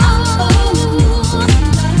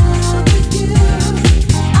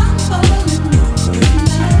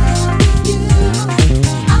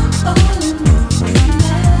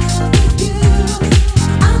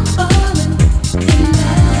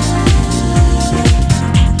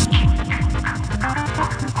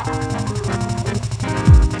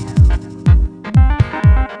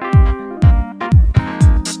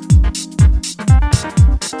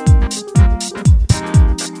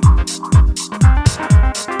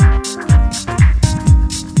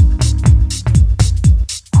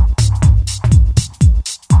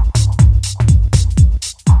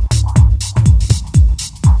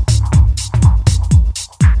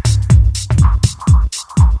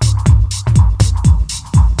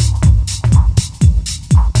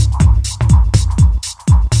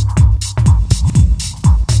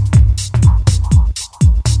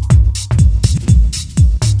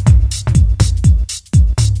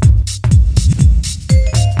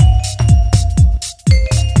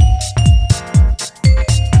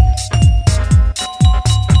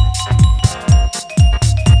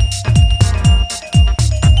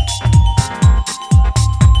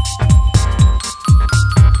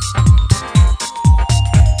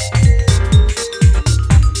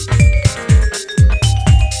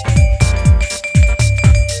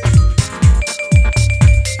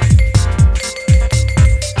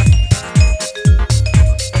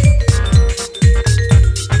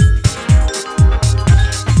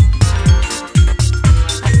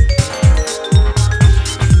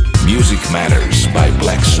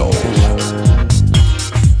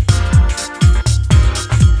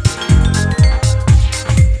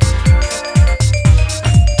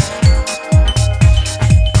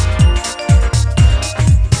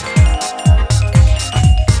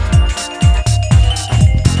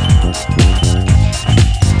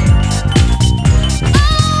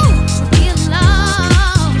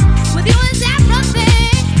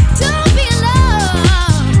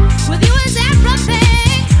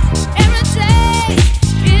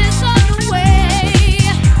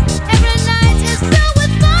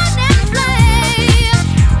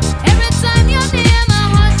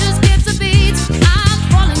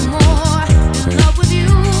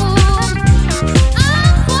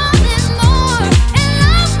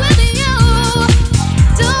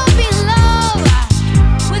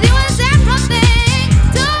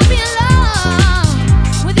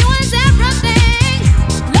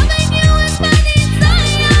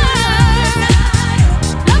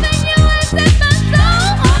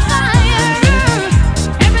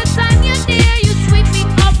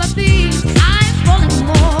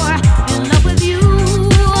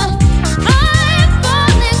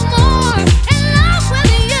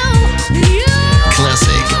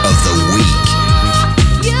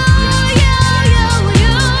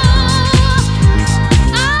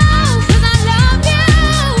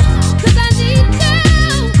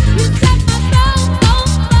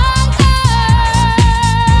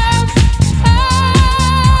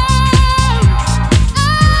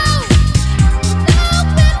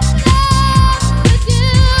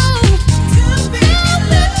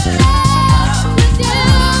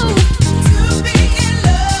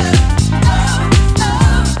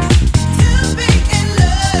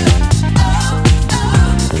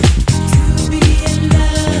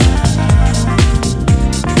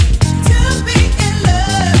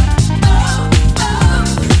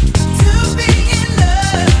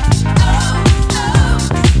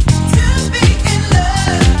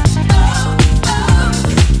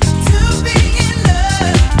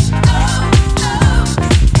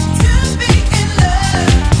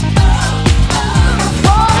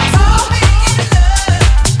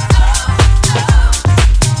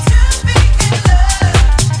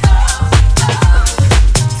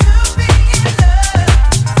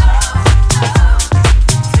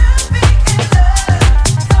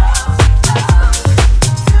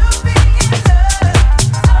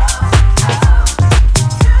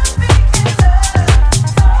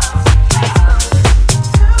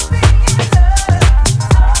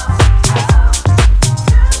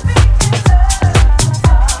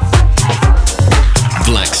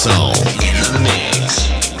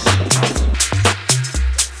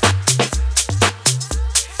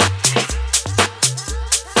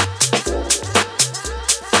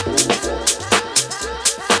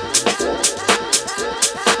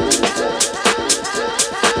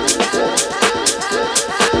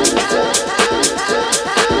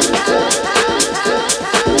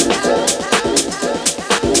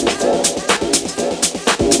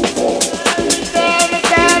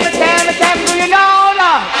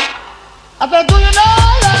 I said, do you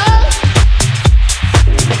know love?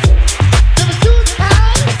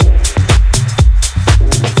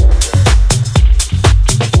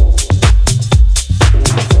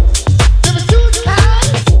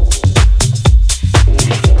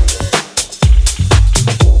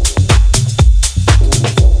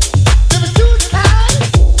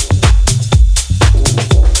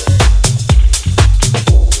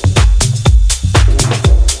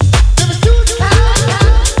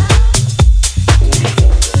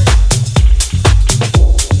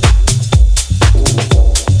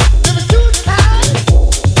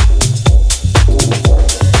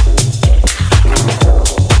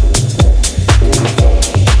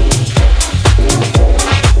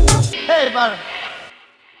 Forever.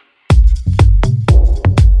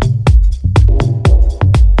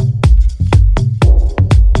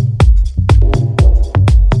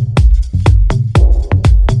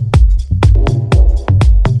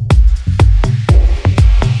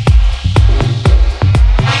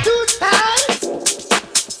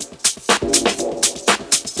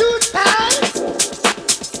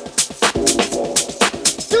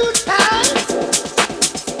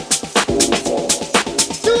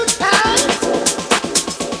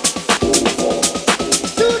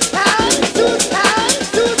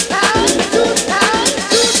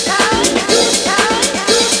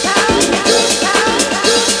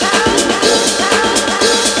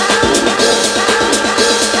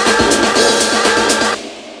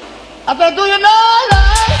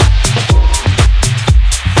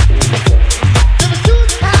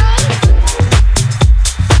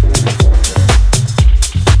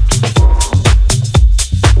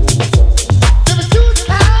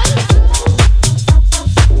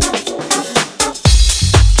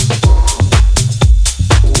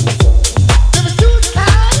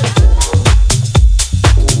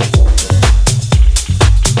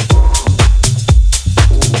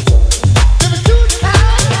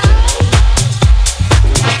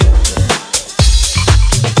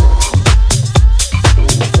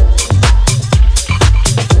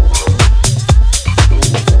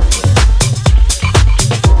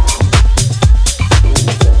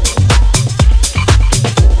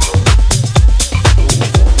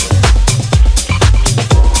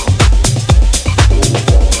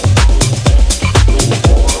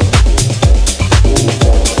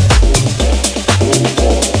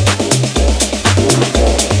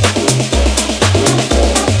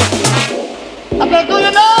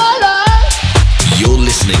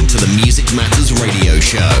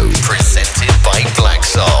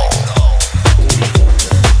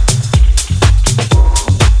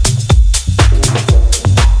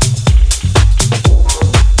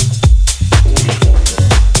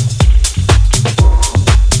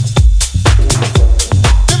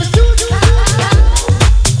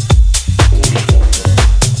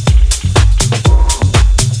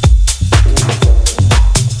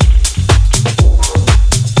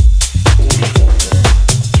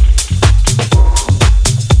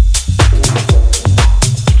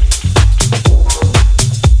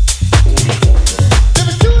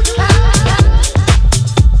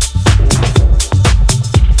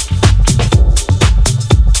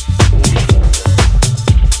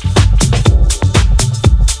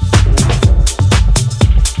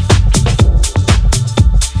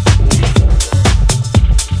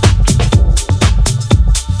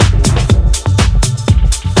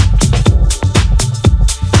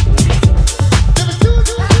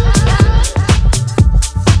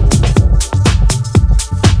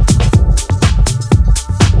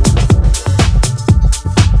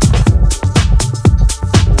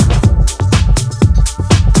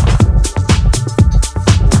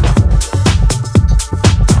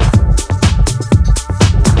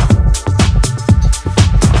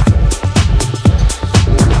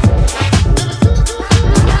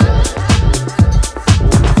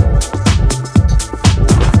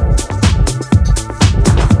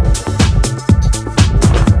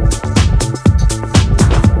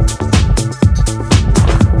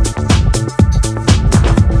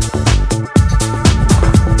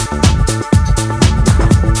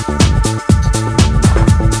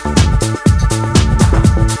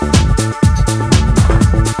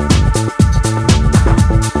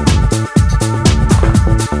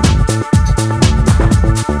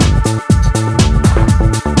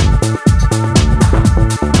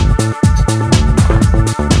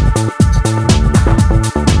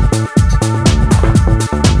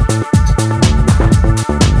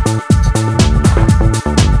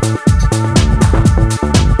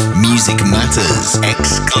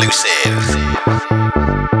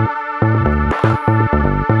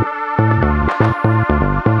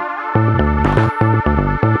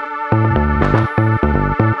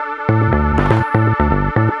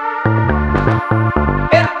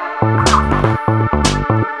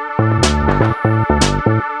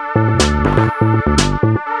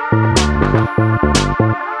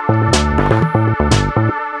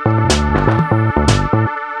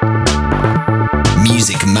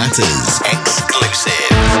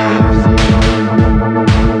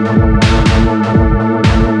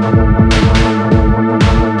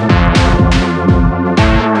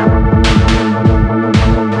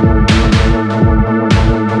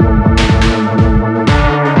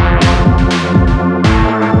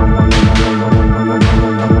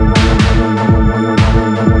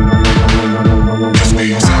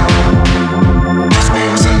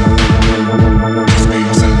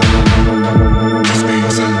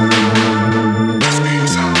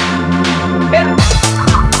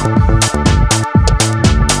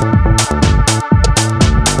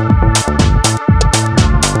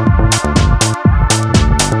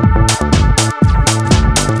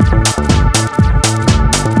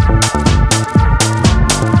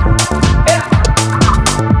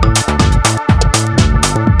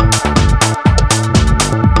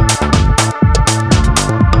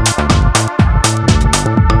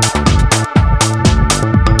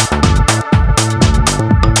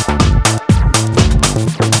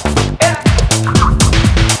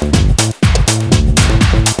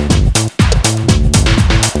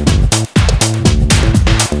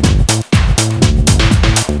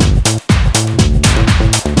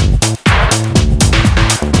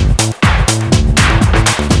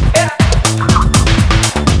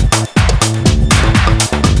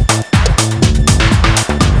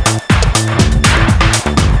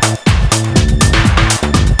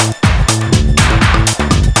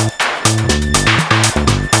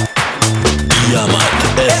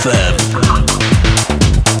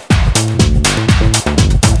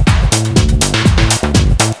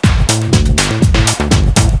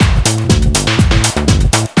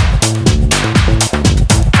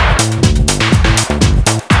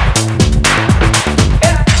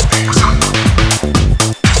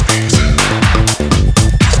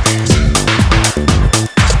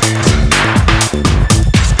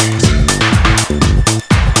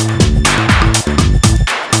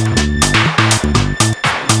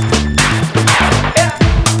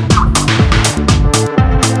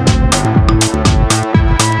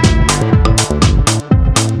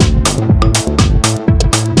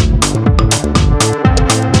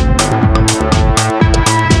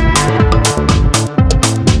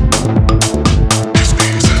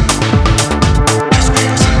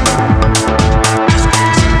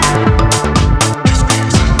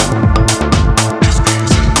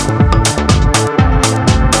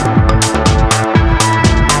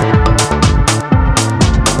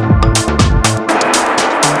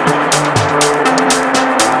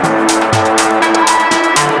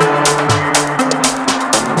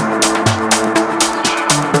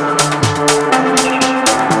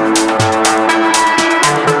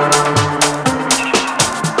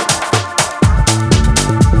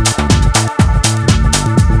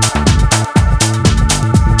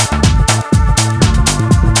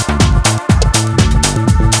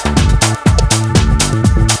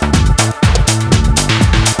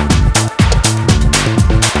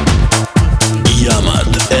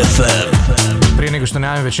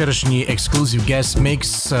 najavim večerašnji exclusive guest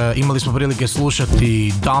mix. Imali smo prilike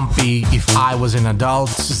slušati Dumpy If I Was an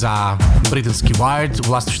Adult za britanski Wired u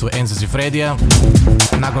vlasništvu Enza Fredija.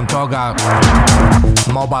 Nakon toga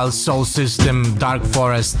Mobile Soul System, Dark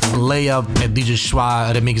Forest, Layup, DJ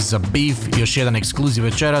Schwa remix za Beef, još jedan exclusive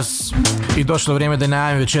večeras. I došlo vrijeme da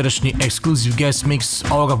najavim večerašnji exclusive guest mix.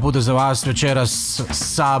 Ovoga puta za vas večeras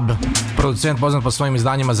Sub, producent poznat po svojim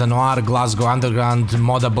izdanjima za Noir, Glasgow Underground,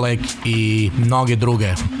 Moda Black i mnoge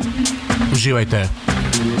druge. Uživajte.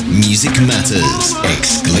 Music Matters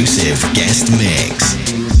exclusive guest mix.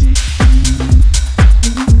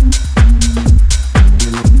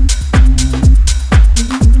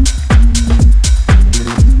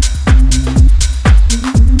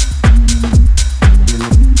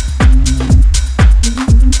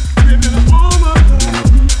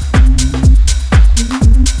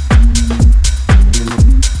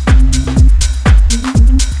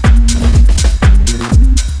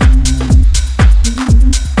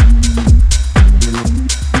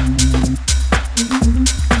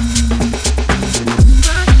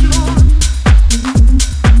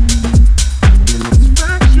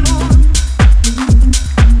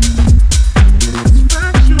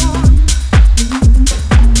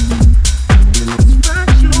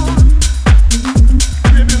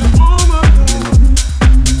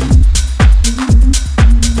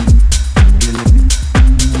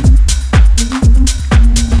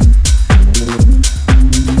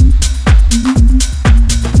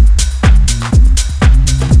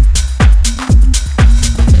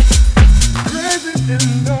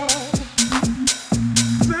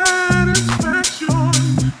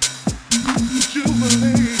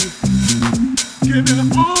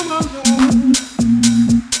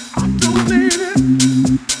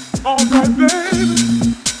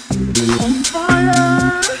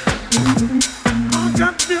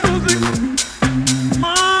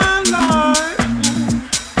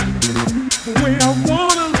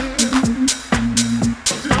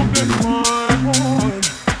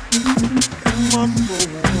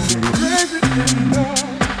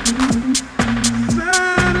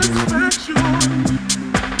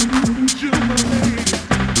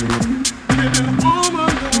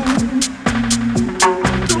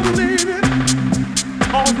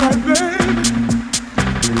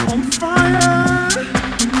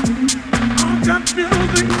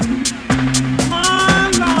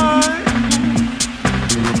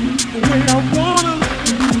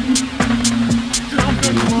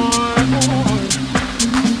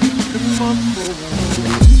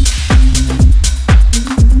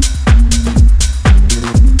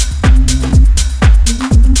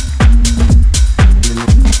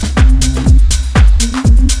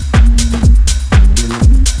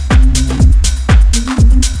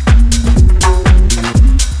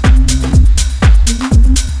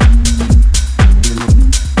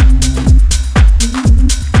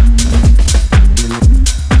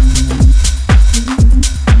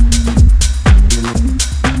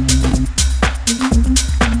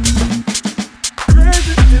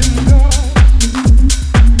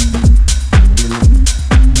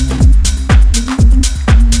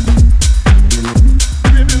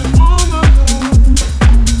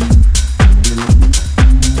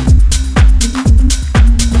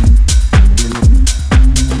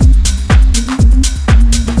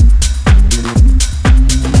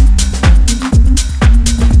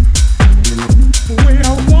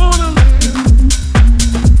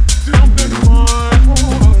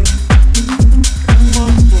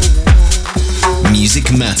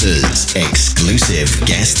 Matters exclusive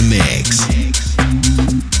guest mix.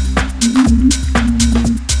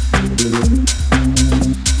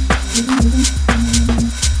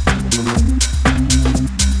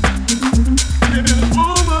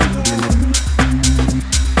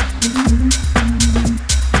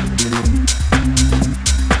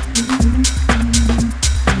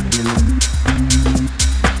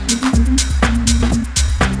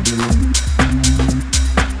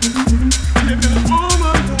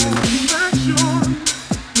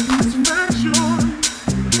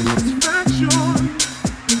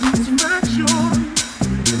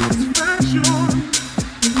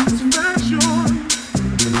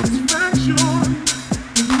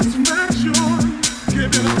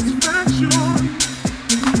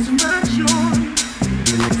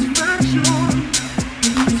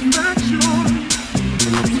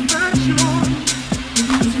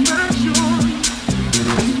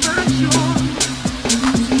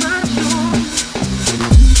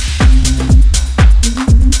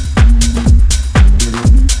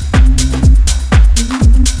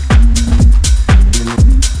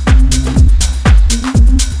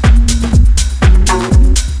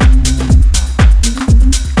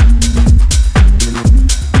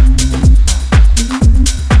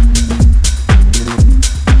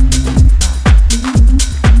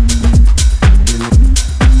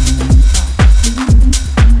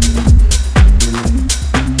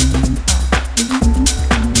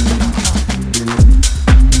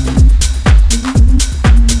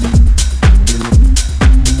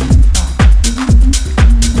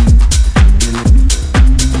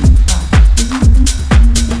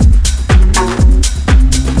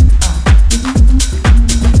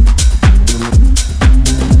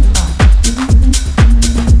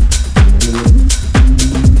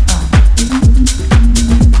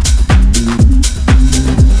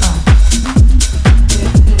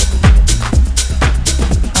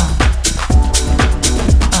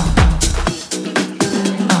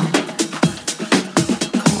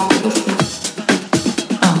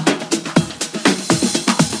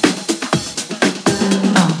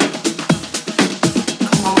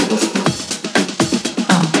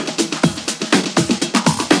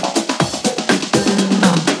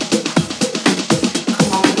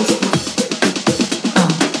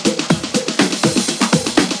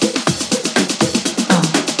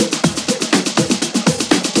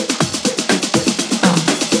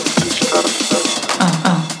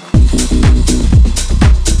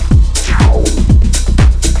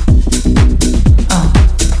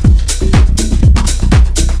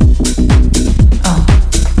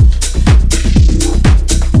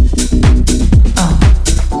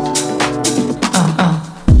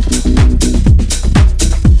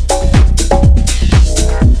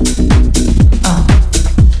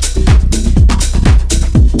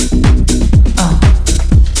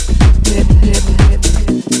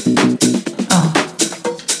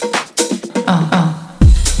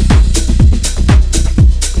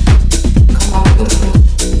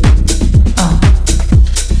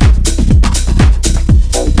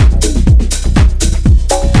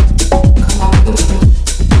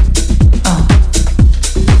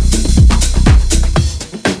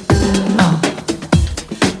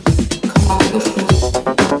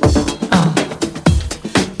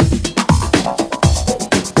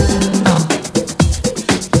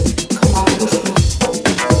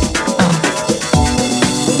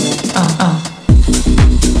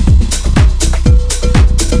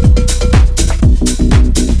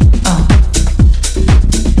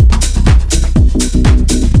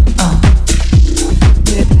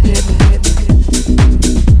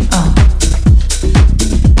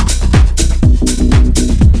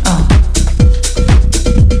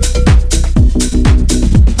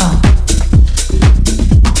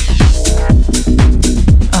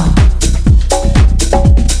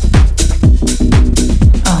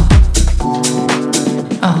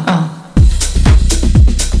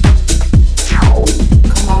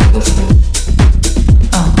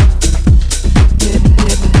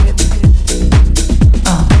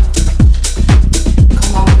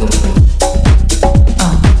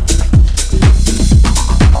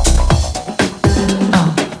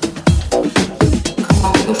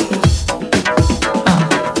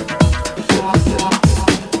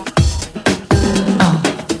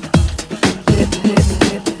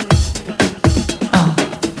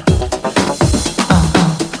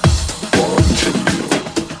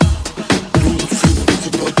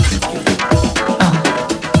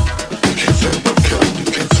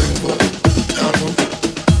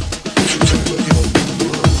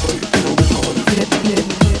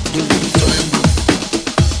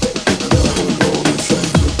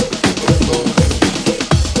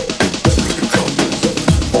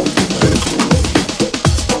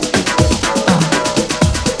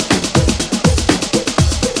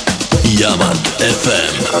 Jamat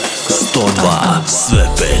FM 102 sve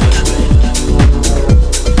 5.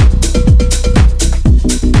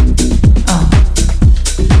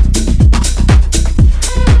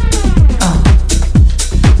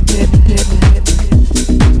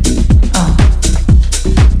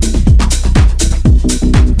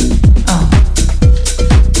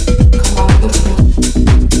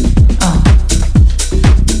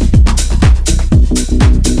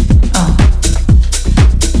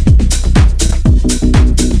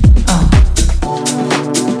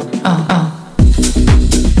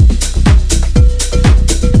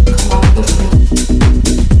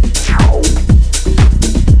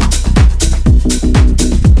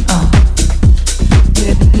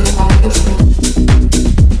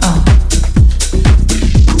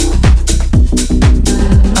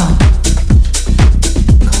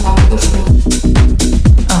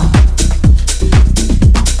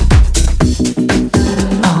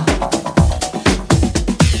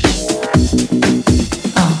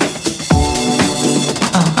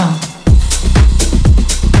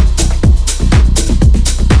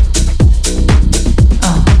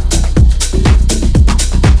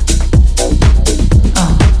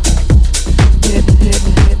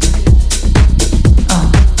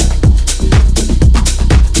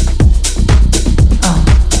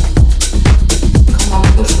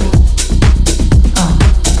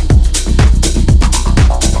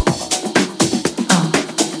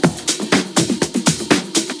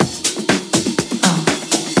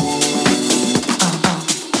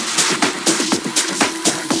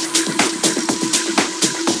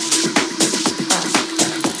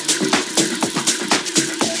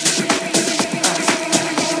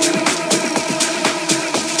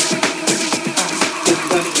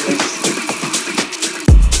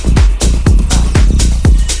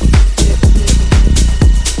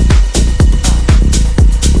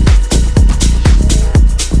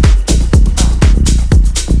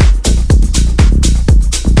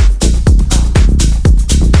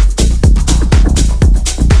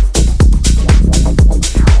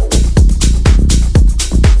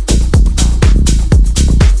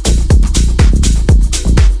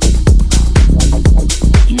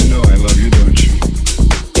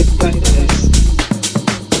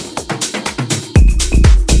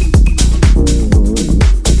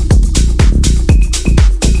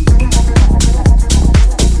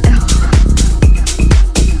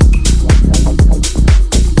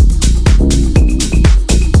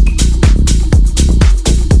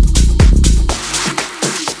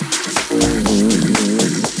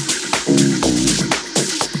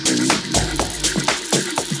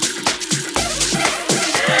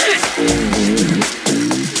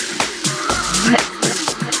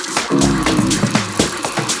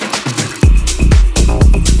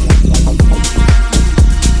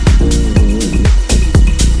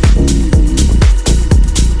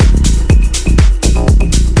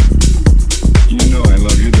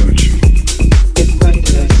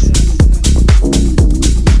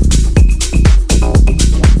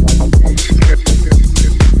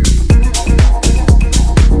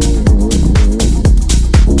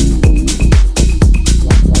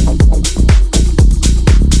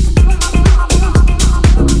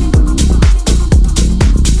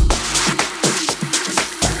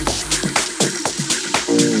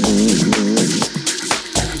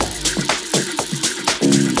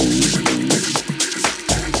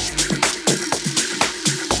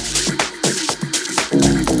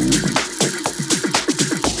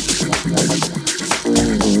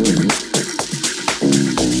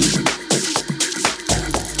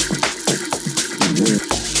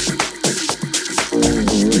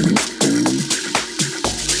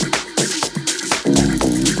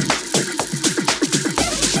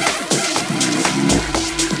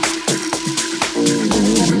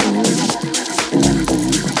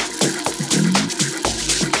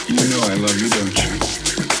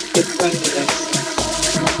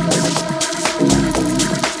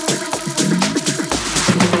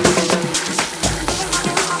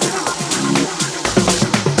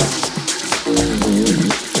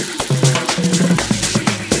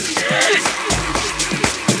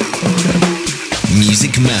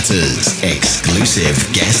 Music Matters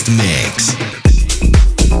exclusive guest mix.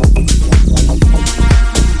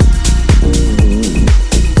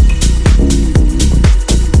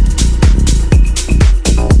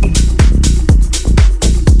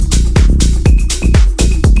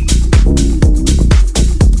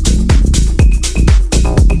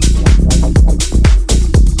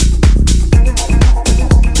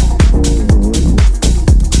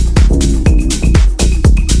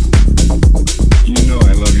 You know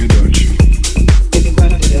I love you, don't you?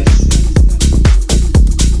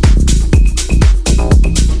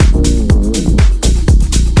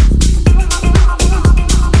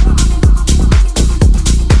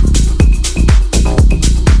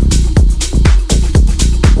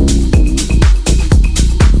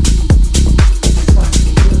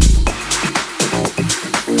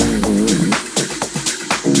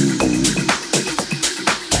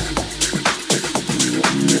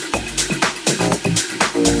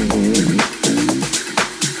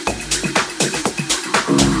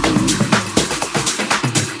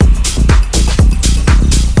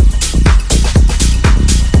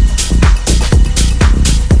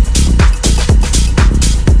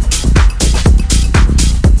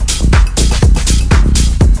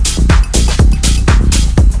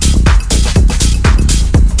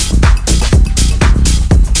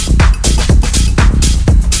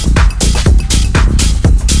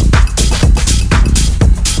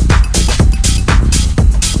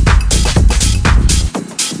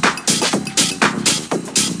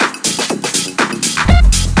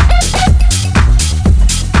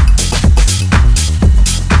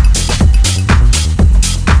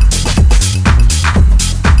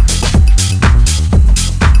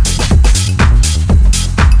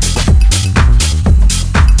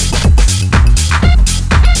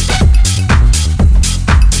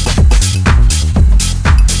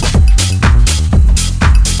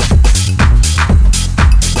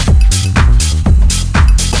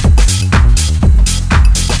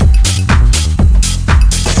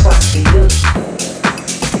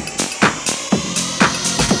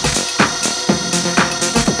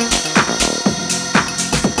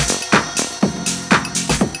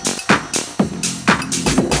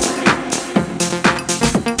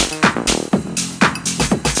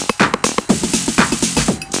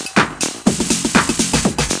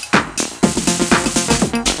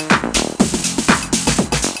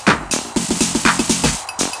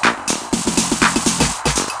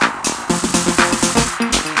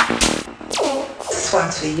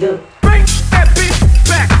 for you. Bring that beat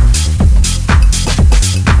back.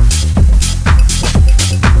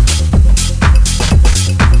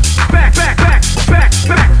 Back, back, back, back,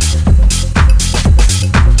 back.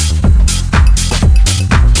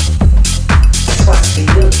 This one's for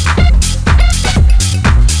you.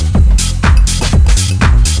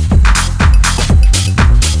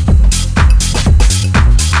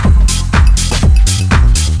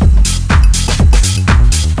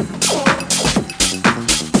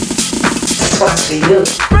 One's for you.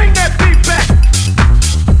 Bring that beat back.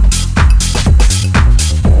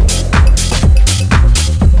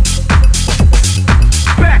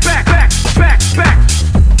 Back, back, back, back, back.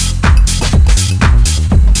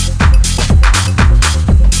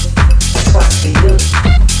 This one's for you.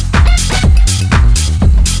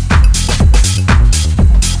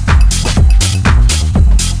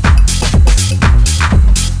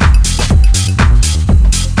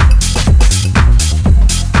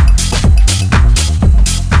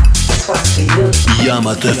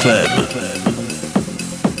 Yamat FM.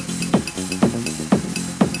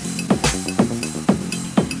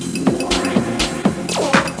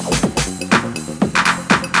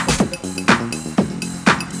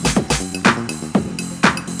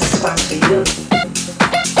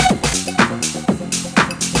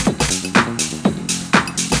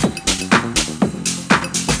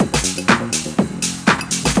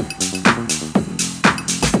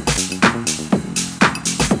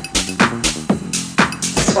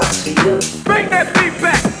 This one's for you. Bring that beat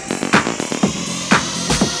back.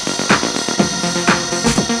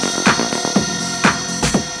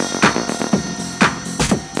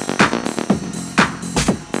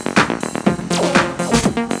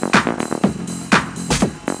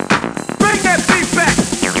 Bring that beat back.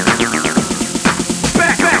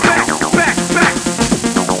 Back, back, back, back, back.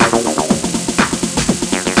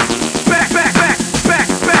 Back, back, back, back,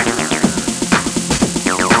 back.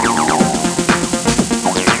 Bring that beat back.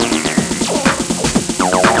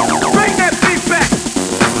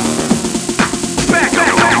 Back,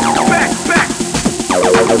 back, back, back, back.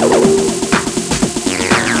 Back,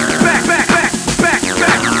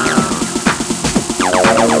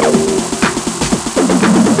 back,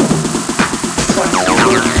 back, back,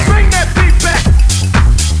 back. Bring that beat back.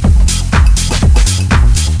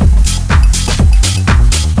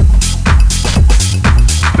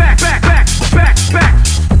 Back, back, back, back, back.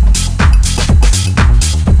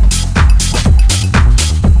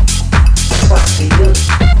 One's for you.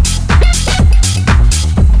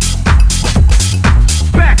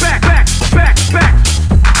 Back, back, back, back, back.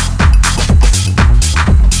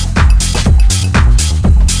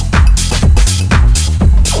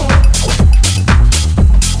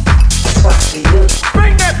 This one's for you.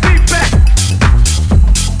 Bring that beat back.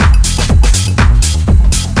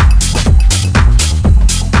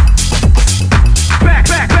 Back,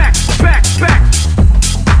 back, back, back, back.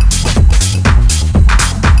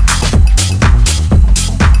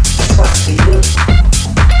 This one's for you.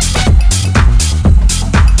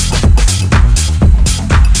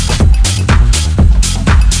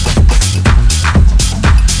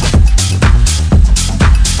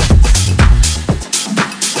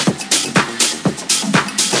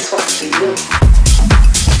 This one's for you. This one's for you.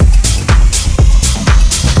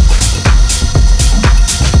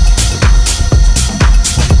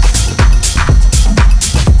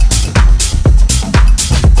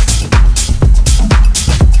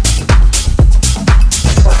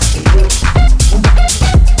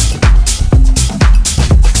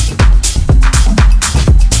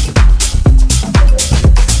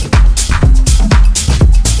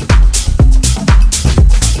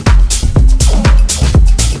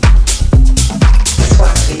 This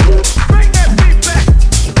one's for you. Bring that beat back.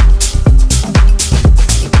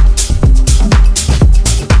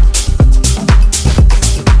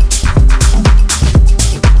 This one's for you.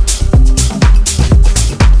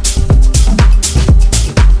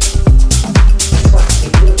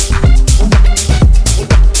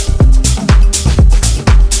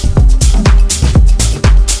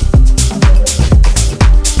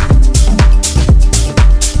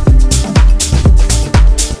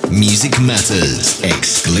 Music Matters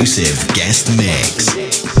exclusive guest mix.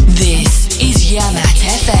 This is Yamat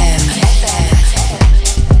FM.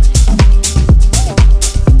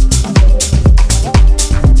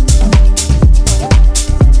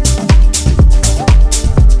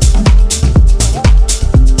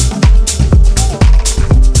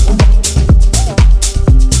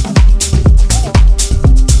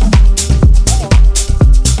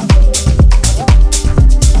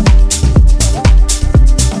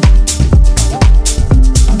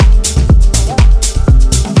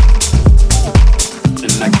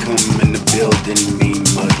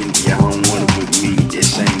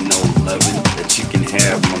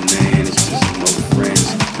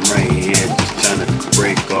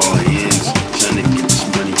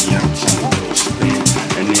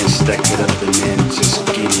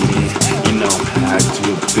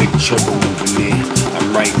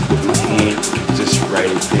 write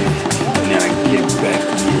it then. And then I get back,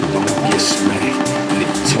 yeah, don't get smacked.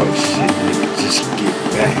 Nigga talk shit, nigga just get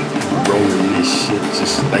back. Rolling this shit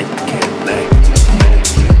just like Cadillac.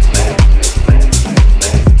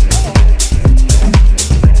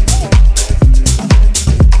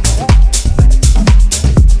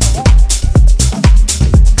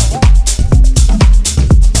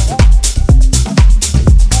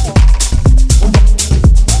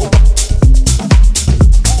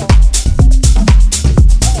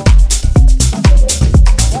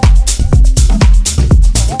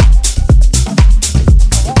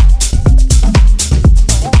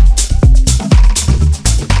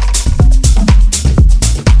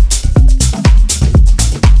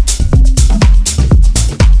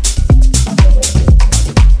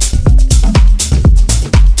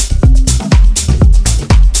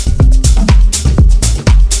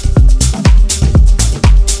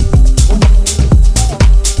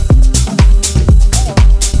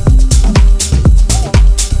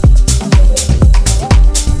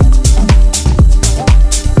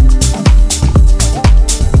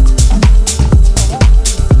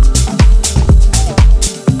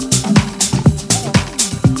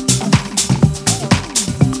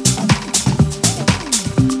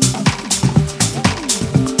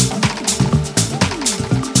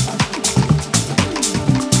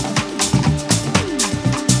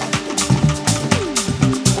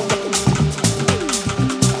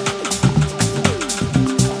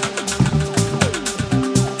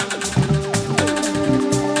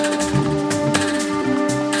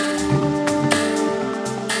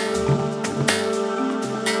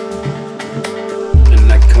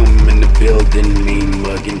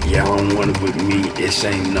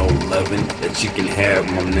 Ain't no loving that you can have,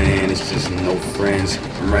 my man. It's just no friends.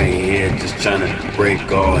 I'm right here just trying to break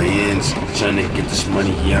all ends. I'm trying to get this money,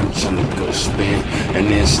 yeah, I'm trying to go spend. And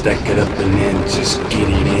then stack it up and then just get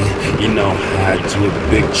it in. You know how I do it,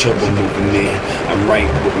 big trouble moving in. I'm right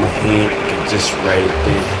with my hand, I can just write it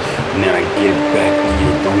in. Now I get back,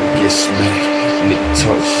 yeah, don't get smacked. Nigga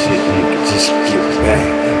talk shit, nigga just get back.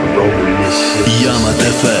 I'm rolling this shit. Yamat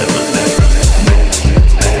FM.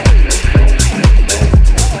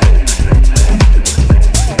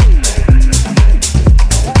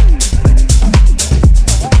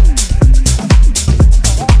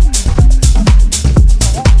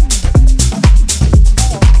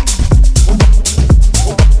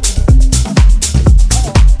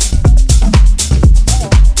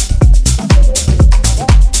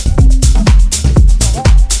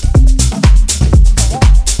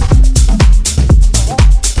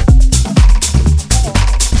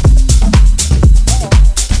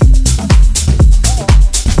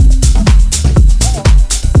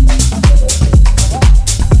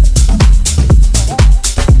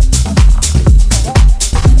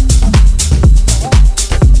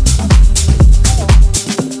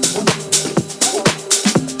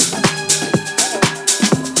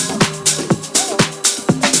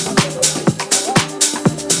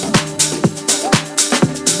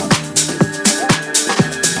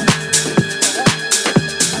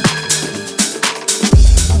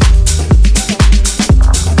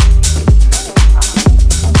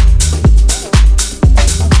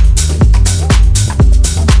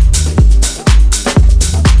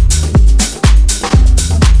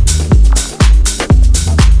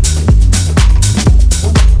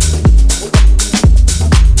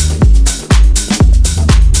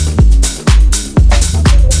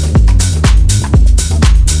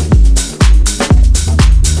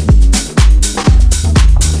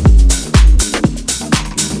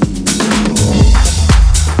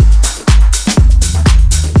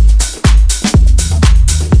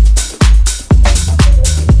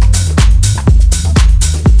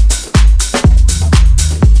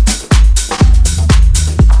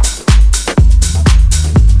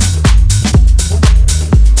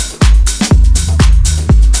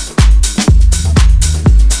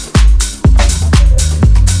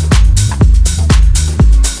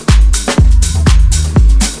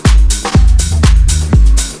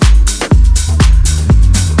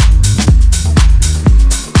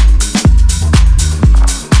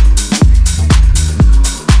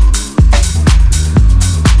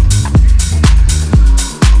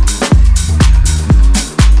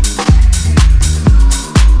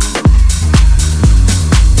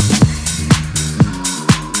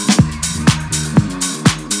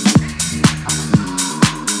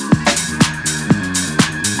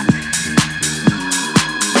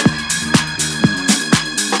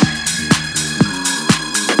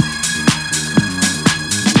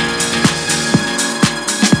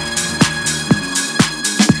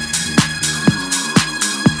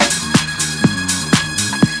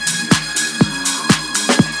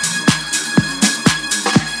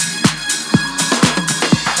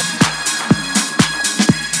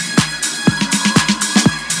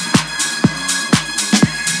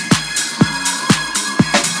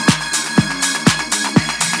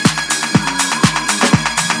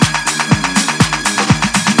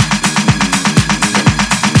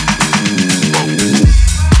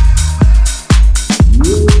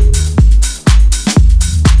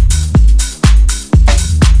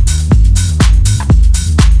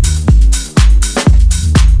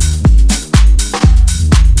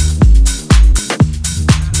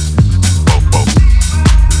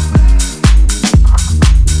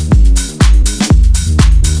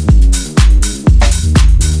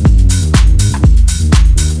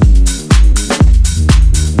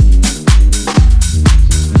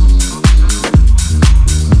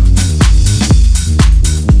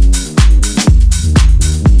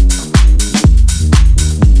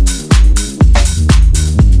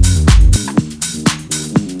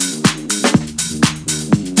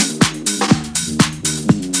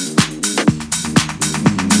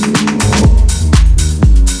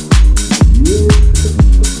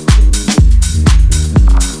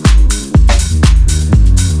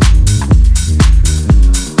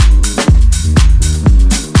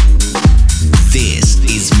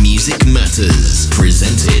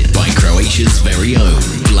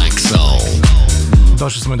 own Black Soul.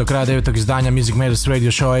 Došli smo i do kraja 9. izdanja Music Matters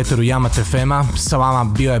Radio Show eteru Yamat FM-a. Sa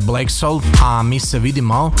vama bio je Black Soul, a mi se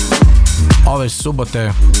vidimo ove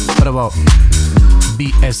subote. Prvo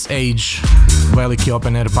BSH, veliki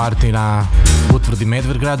open air party na utvrdi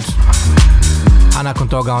Medvedgrad, a nakon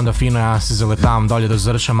toga onda fino ja se zaletavam dolje do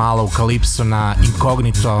Zrča malo u Kalipso na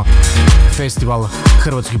Incognito, festival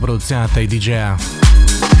hrvatskih producenata i DJ-a.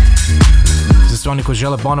 Za sve oni koji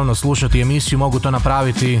žele ponovno slušati emisiju mogu to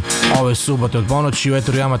napraviti ove subote od ponoći u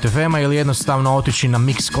eteru Yamat FM-a ili jednostavno otići na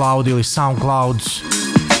Mixcloud ili Soundcloud,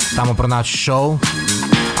 tamo pronaći show.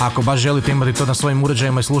 Ako baš želite imati to na svojim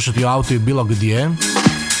uređajima i slušati u autu i bilo gdje,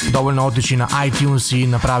 dovoljno otići na iTunes i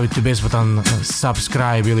napraviti besplatan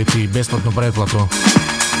subscribe ili ti besplatnu pretplatu.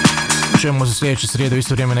 Čujemo se sljedeće srijede u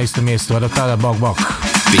isto vrijeme na isto mjesto, a do tada bok bok.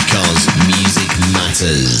 Because music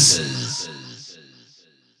matters.